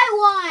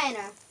 I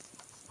won!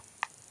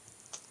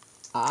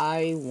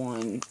 I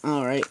won.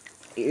 Alright.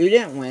 You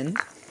didn't win.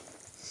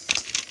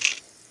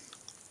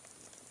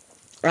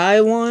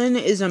 I won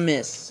is a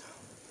miss.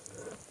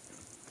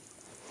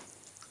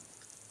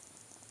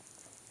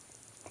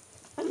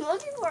 I'm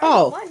looking for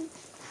Oh. one.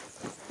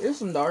 Here's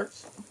some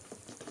darts.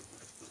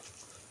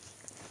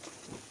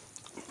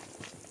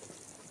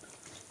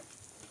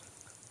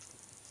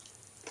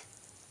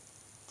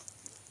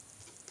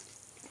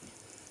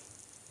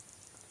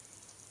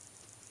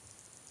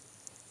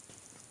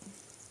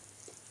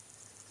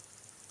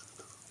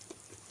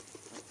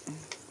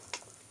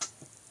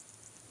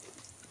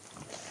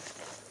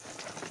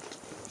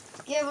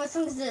 Yeah, what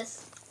song is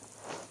this?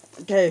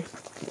 Okay.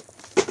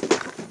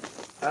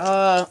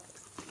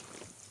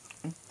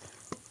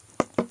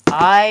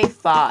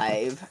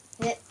 I-5.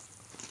 Hit.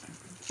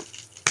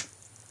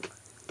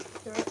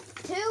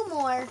 2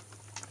 more.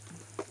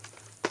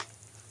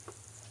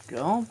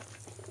 Go.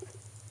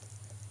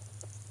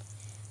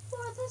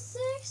 For the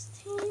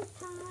 16th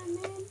time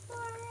in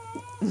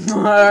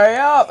forever. Hurry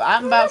up.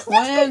 I'm about to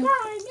win.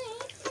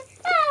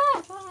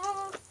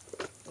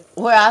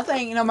 Well, I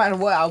think no matter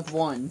what, I've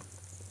won.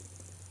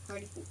 How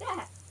do you think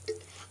that?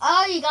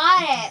 Oh, you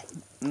got it.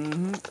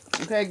 Mm-hmm.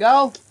 Okay,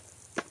 go.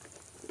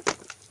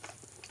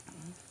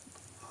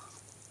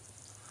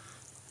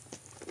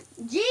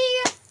 G.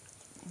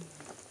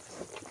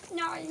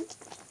 9.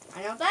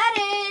 I know what that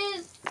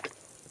is.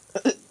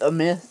 A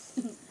miss.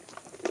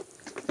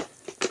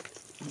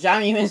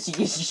 Johnny missed, you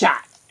get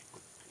shot.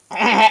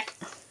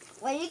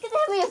 Wait, you can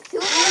have me a 2.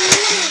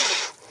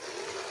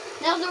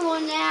 Another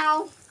one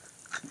now.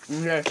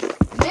 Okay.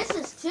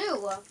 Misses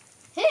 2.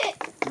 Hit.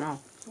 No.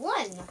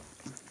 1.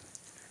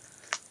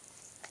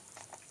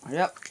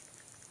 Yep.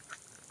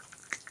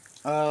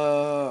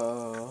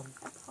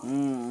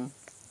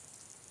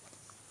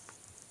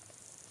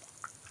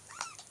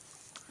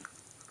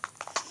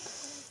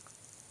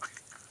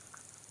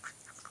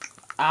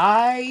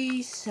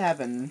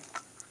 I-7.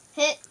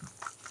 Hit.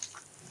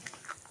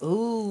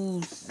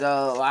 Ooh,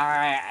 so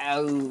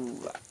I'm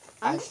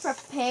I just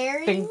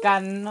preparing. think I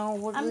know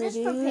what I'm it just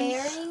is.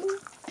 preparing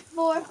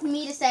for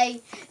me to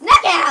say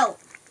knockout.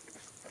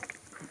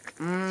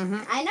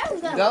 Mm-hmm. I know I'm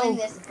gonna Go. win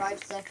this in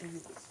 5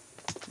 seconds.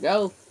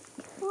 Go.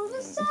 For the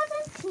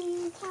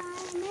 17th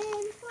time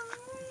in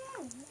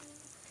forever.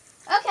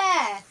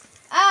 Okay.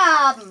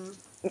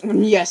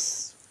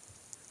 Yes.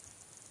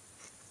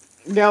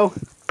 Go.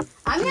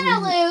 I'm gonna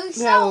lose,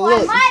 Yeah, so I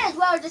look. might as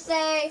well just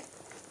say.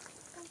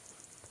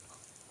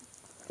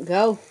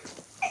 Go.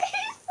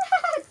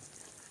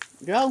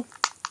 Go.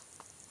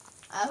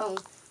 Oh.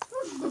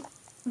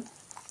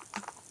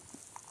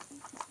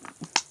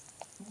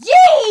 G.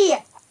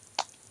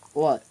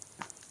 What?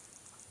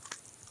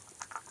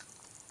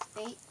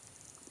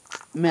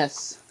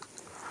 Miss.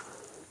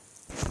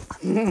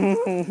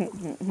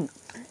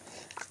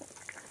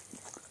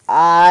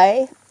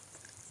 I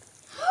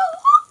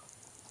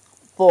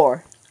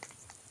 4.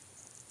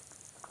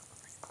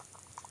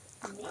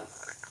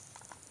 Miss.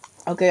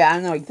 Okay, I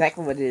know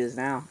exactly what it is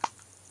now.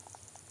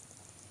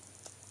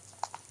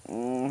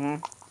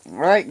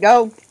 Alright,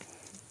 go.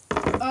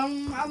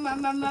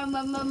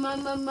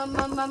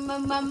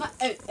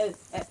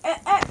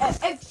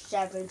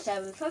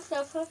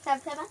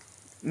 Seven.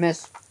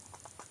 Miss.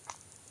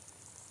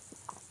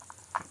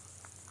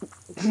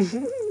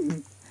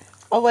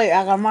 Oh wait,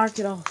 I gotta mark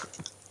it off.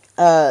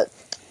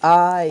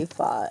 I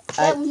 5.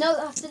 Yeah, we know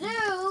what to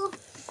do.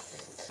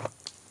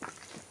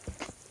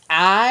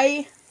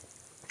 I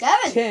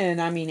Gavyn. 10.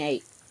 I mean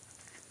 8.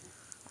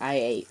 I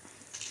ate.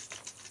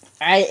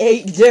 I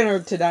ate dinner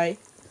today.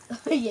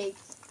 Yay.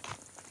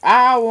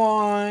 I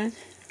won.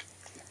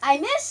 I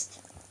missed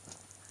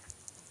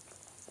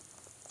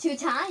 2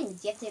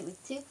 times. You have to hit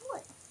with 2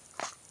 points.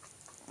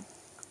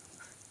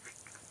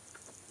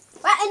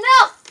 What?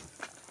 Enough!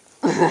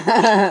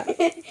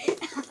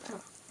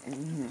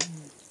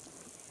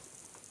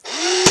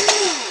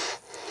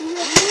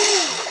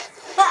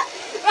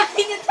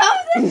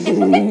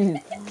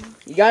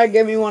 You gotta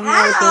give me one more.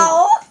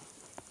 Ow!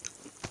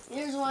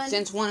 Here's one.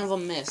 Since one of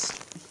them missed.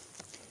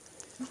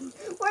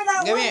 Where'd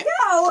that Give one me it.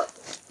 go?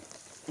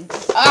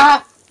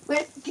 Ah!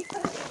 Where'd it go?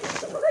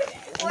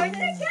 Where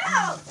did it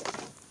go?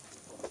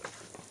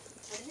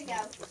 Where did it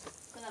go?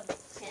 With a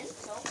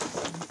pencil?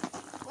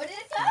 Where did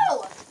it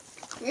go?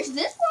 Here's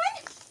this one.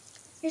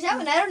 Here's that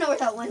one. I don't know where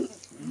that one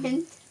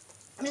went.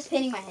 I'm just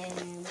painting my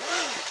hand.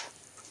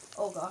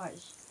 Oh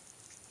gosh.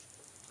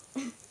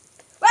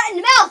 Right in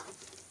the mouth!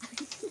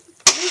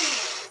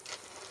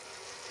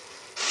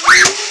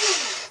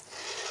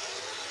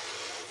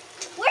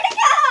 Where'd it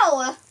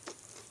go?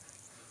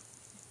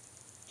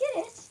 Get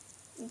it?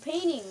 I'm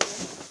painting.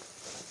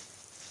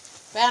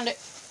 Found it.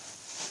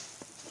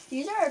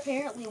 These are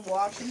apparently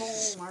washable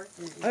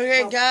markers.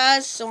 Okay,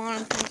 guys, so I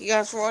want to thank you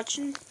guys for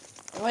watching.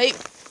 Wait,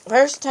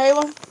 first,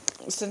 Taylor,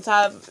 since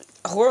I've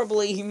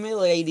horribly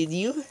humiliated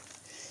you,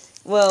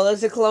 well,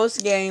 it's a close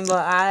game,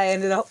 but I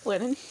ended up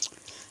winning.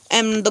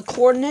 And the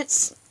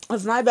coordinates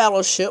of my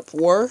battleship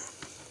were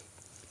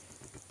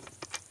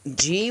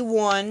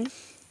G1,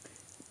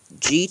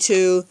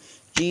 G2,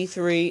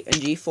 G3, and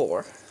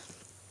G4.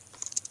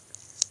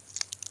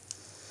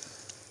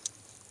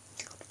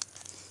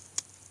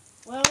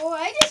 Well,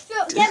 I just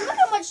filled. Yeah, look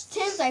how much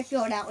 10s I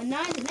filled out with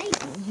 9s and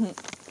 8s.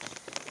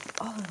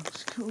 Oh, that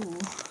was cool.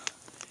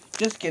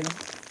 Just kidding.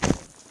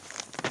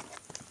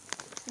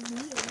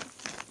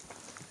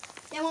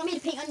 Yeah, want me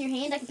to paint on your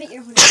hand? I can paint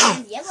your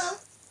hand yellow.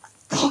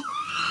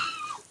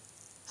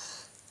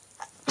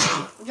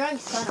 I'm drawing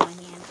sun on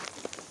my hand.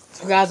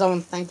 So, guys, I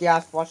want to thank you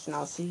guys for watching.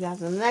 I'll see you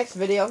guys in the next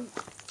video.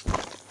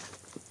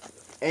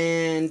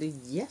 And,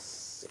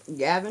 yes,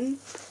 Gavyn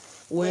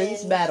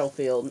wins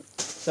Battlefield.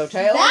 So,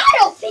 Taylor...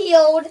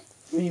 Battlefield!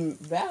 I mean,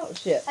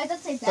 Battleship. I thought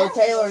say So,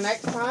 Battlefield. Taylor,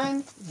 next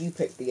time, you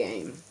pick the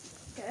game.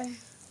 Okay.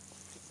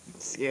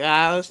 See you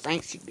guys.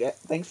 Thanks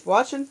for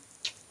watching.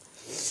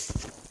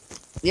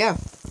 Yeah.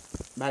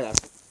 Bye,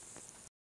 guys.